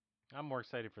 I'm more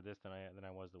excited for this than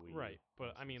I was the Wii U. Right, but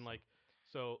I honestly, mean,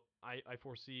 so I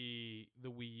foresee the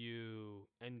Wii U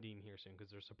ending here soon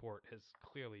because their support has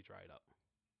clearly dried up.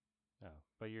 Oh,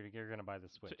 but you're gonna buy the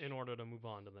Switch In order to move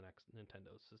on to the next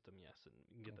Nintendo system, yes, and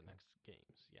you can get the next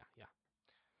games. Yeah.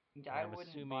 I I'm wouldn't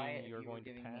assuming buy it if you're you were going to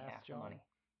giving me pass, half the John? money.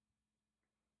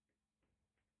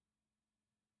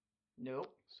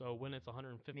 Nope. So when it's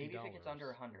 $150, maybe if it gets under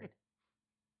 100,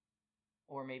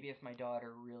 or maybe if my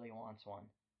daughter really wants one.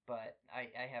 But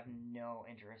I have no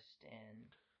interest in.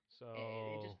 So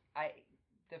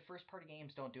the first party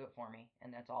games don't do it for me,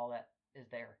 and that's all that is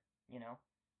there.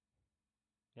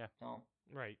 Yeah. So.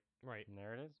 Right. And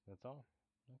there it is. That's all.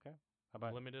 Okay. How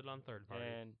about limited on third party?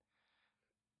 And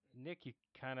Nick, you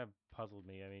kind of puzzled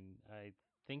me. I mean, I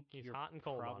think He's you're hot and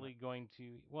cold probably going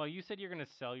to. Well, you said you're going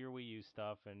to sell your Wii U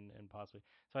stuff and possibly.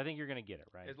 So I think you're going to get it,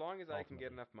 right? As long as I can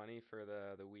get Ultimately. enough money for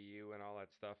the Wii U and all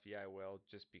that stuff, yeah, I will.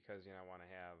 Just because I want to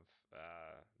have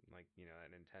that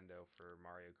Nintendo for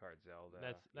Mario Kart,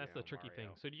 Zelda. That's the tricky thing.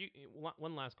 So do you?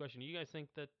 One last question. Do you guys think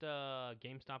that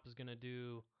GameStop is going to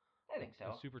do? I think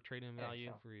so. A super trade-in value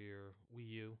so. for your Wii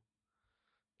U.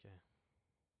 Okay.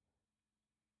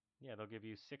 Yeah, they'll give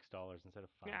you $6 instead of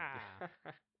 $5.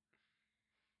 Yeah.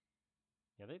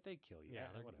 Yeah, they kill you. Yeah,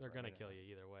 whatever. they're gonna kill you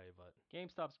either way. But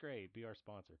GameStop's great. Be our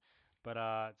sponsor. But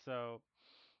so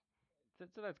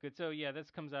that's good. So yeah,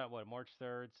 this comes out March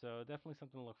 3rd. So definitely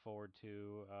something to look forward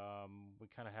to. We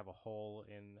kind of have a hole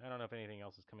in. I don't know if anything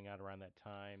else is coming out around that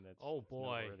time. That's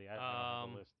boy, noteworthy. I don't have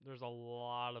a list. there's a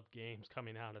lot of games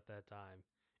coming out at that time.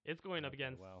 It's going up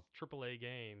against AAA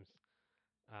games,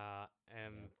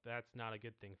 and that's not a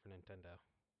good thing for Nintendo.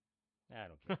 I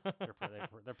don't care.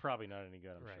 They're probably not any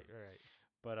good. I'm sure. Right.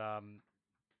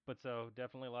 But but so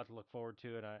definitely a lot to look forward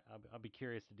to, and I'll be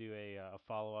curious to do a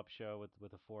follow-up show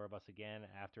with the four of us again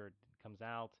after it comes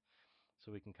out,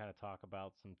 so we can kind of talk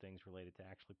about some things related to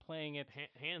actually playing it.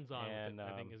 Hands on with it, And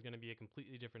I think is going to be a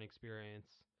completely different experience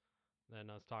than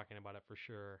us talking about it for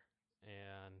sure.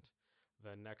 And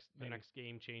the Maybe. next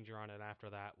game changer on it after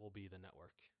that will be the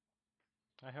network.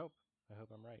 I hope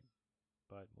I'm right,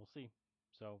 but we'll see.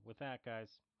 So with that, guys,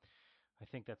 I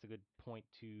think that's a good point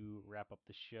to wrap up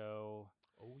the show.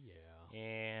 Oh yeah.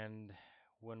 And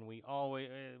when we always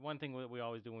one thing that we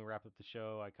always do when we wrap up the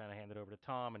show, I kind of hand it over to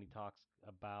Tom, and he talks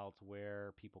about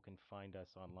where people can find us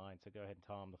online. So go ahead,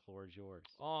 Tom. The floor is yours.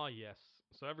 Oh yes.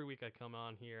 So every week I come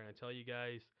on here and I tell you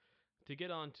guys to get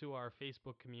onto our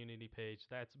Facebook community page.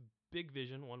 That's Big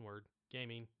Vision, one word,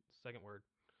 gaming, second word,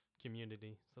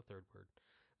 community, it's the third word.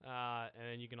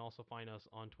 And you can also find us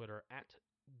on Twitter at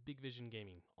Big Vision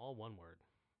Gaming, all one word.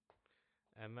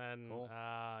 And then Cool.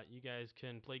 you guys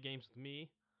can play games with me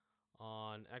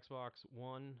on Xbox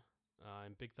One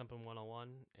and Big Thumpin' 101,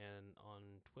 and on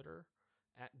Twitter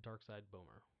at Darkside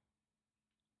Boomer.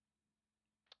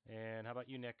 And how about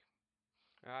you, Nick?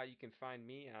 You can find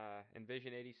me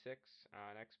Envision86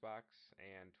 on Xbox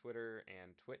and Twitter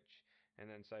and Twitch, and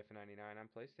then Syphon99 on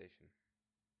PlayStation.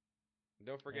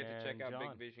 Don't forget to check And out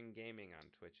John. Big Vision Gaming on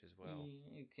Twitch as well.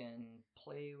 You can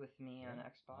play with me on Yeah,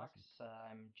 Xbox.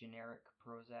 I'm generic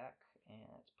Prozac, and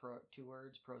it's two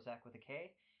words, Prozac with a K.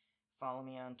 Follow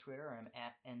me on Twitter. I'm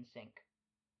at NSync.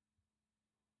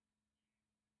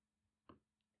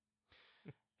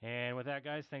 And with that,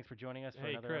 guys, thanks for joining us for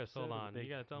Hey, another Chris, episode. hold of on. the big...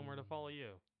 You got to tell them where to follow you.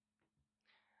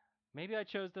 Maybe I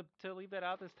chose to leave that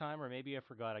out this time, or maybe I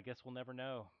forgot. I guess we'll never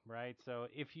know, right? So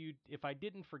if I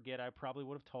didn't forget, I probably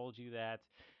would have told you that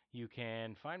you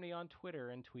can find me on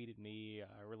Twitter and tweet at me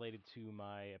related to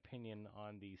my opinion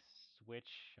on the Switch.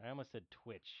 I almost said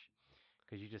Twitch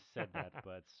because you just said that,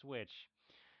 but Switch.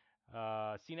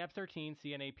 CNAP 13,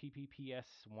 CNAPPPS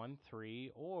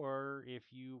 13, or if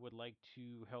you would like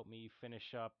to help me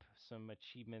finish up some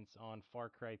achievements on Far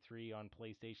Cry 3 on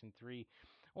PlayStation 3,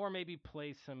 or maybe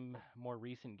play some more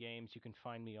recent games, you can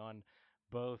find me on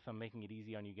both. I'm making it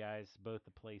easy on you guys, both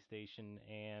the PlayStation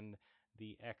and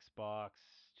the Xbox.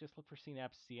 Just look for CNAP,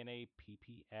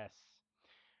 CNAPPS.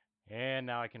 And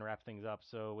now I can wrap things up.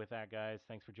 So with that, guys,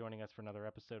 thanks for joining us for another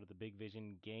episode of the Big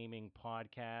Vision Gaming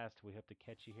Podcast. We hope to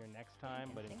catch you here next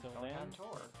time. But NSYNC until going then, on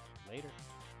tour. later.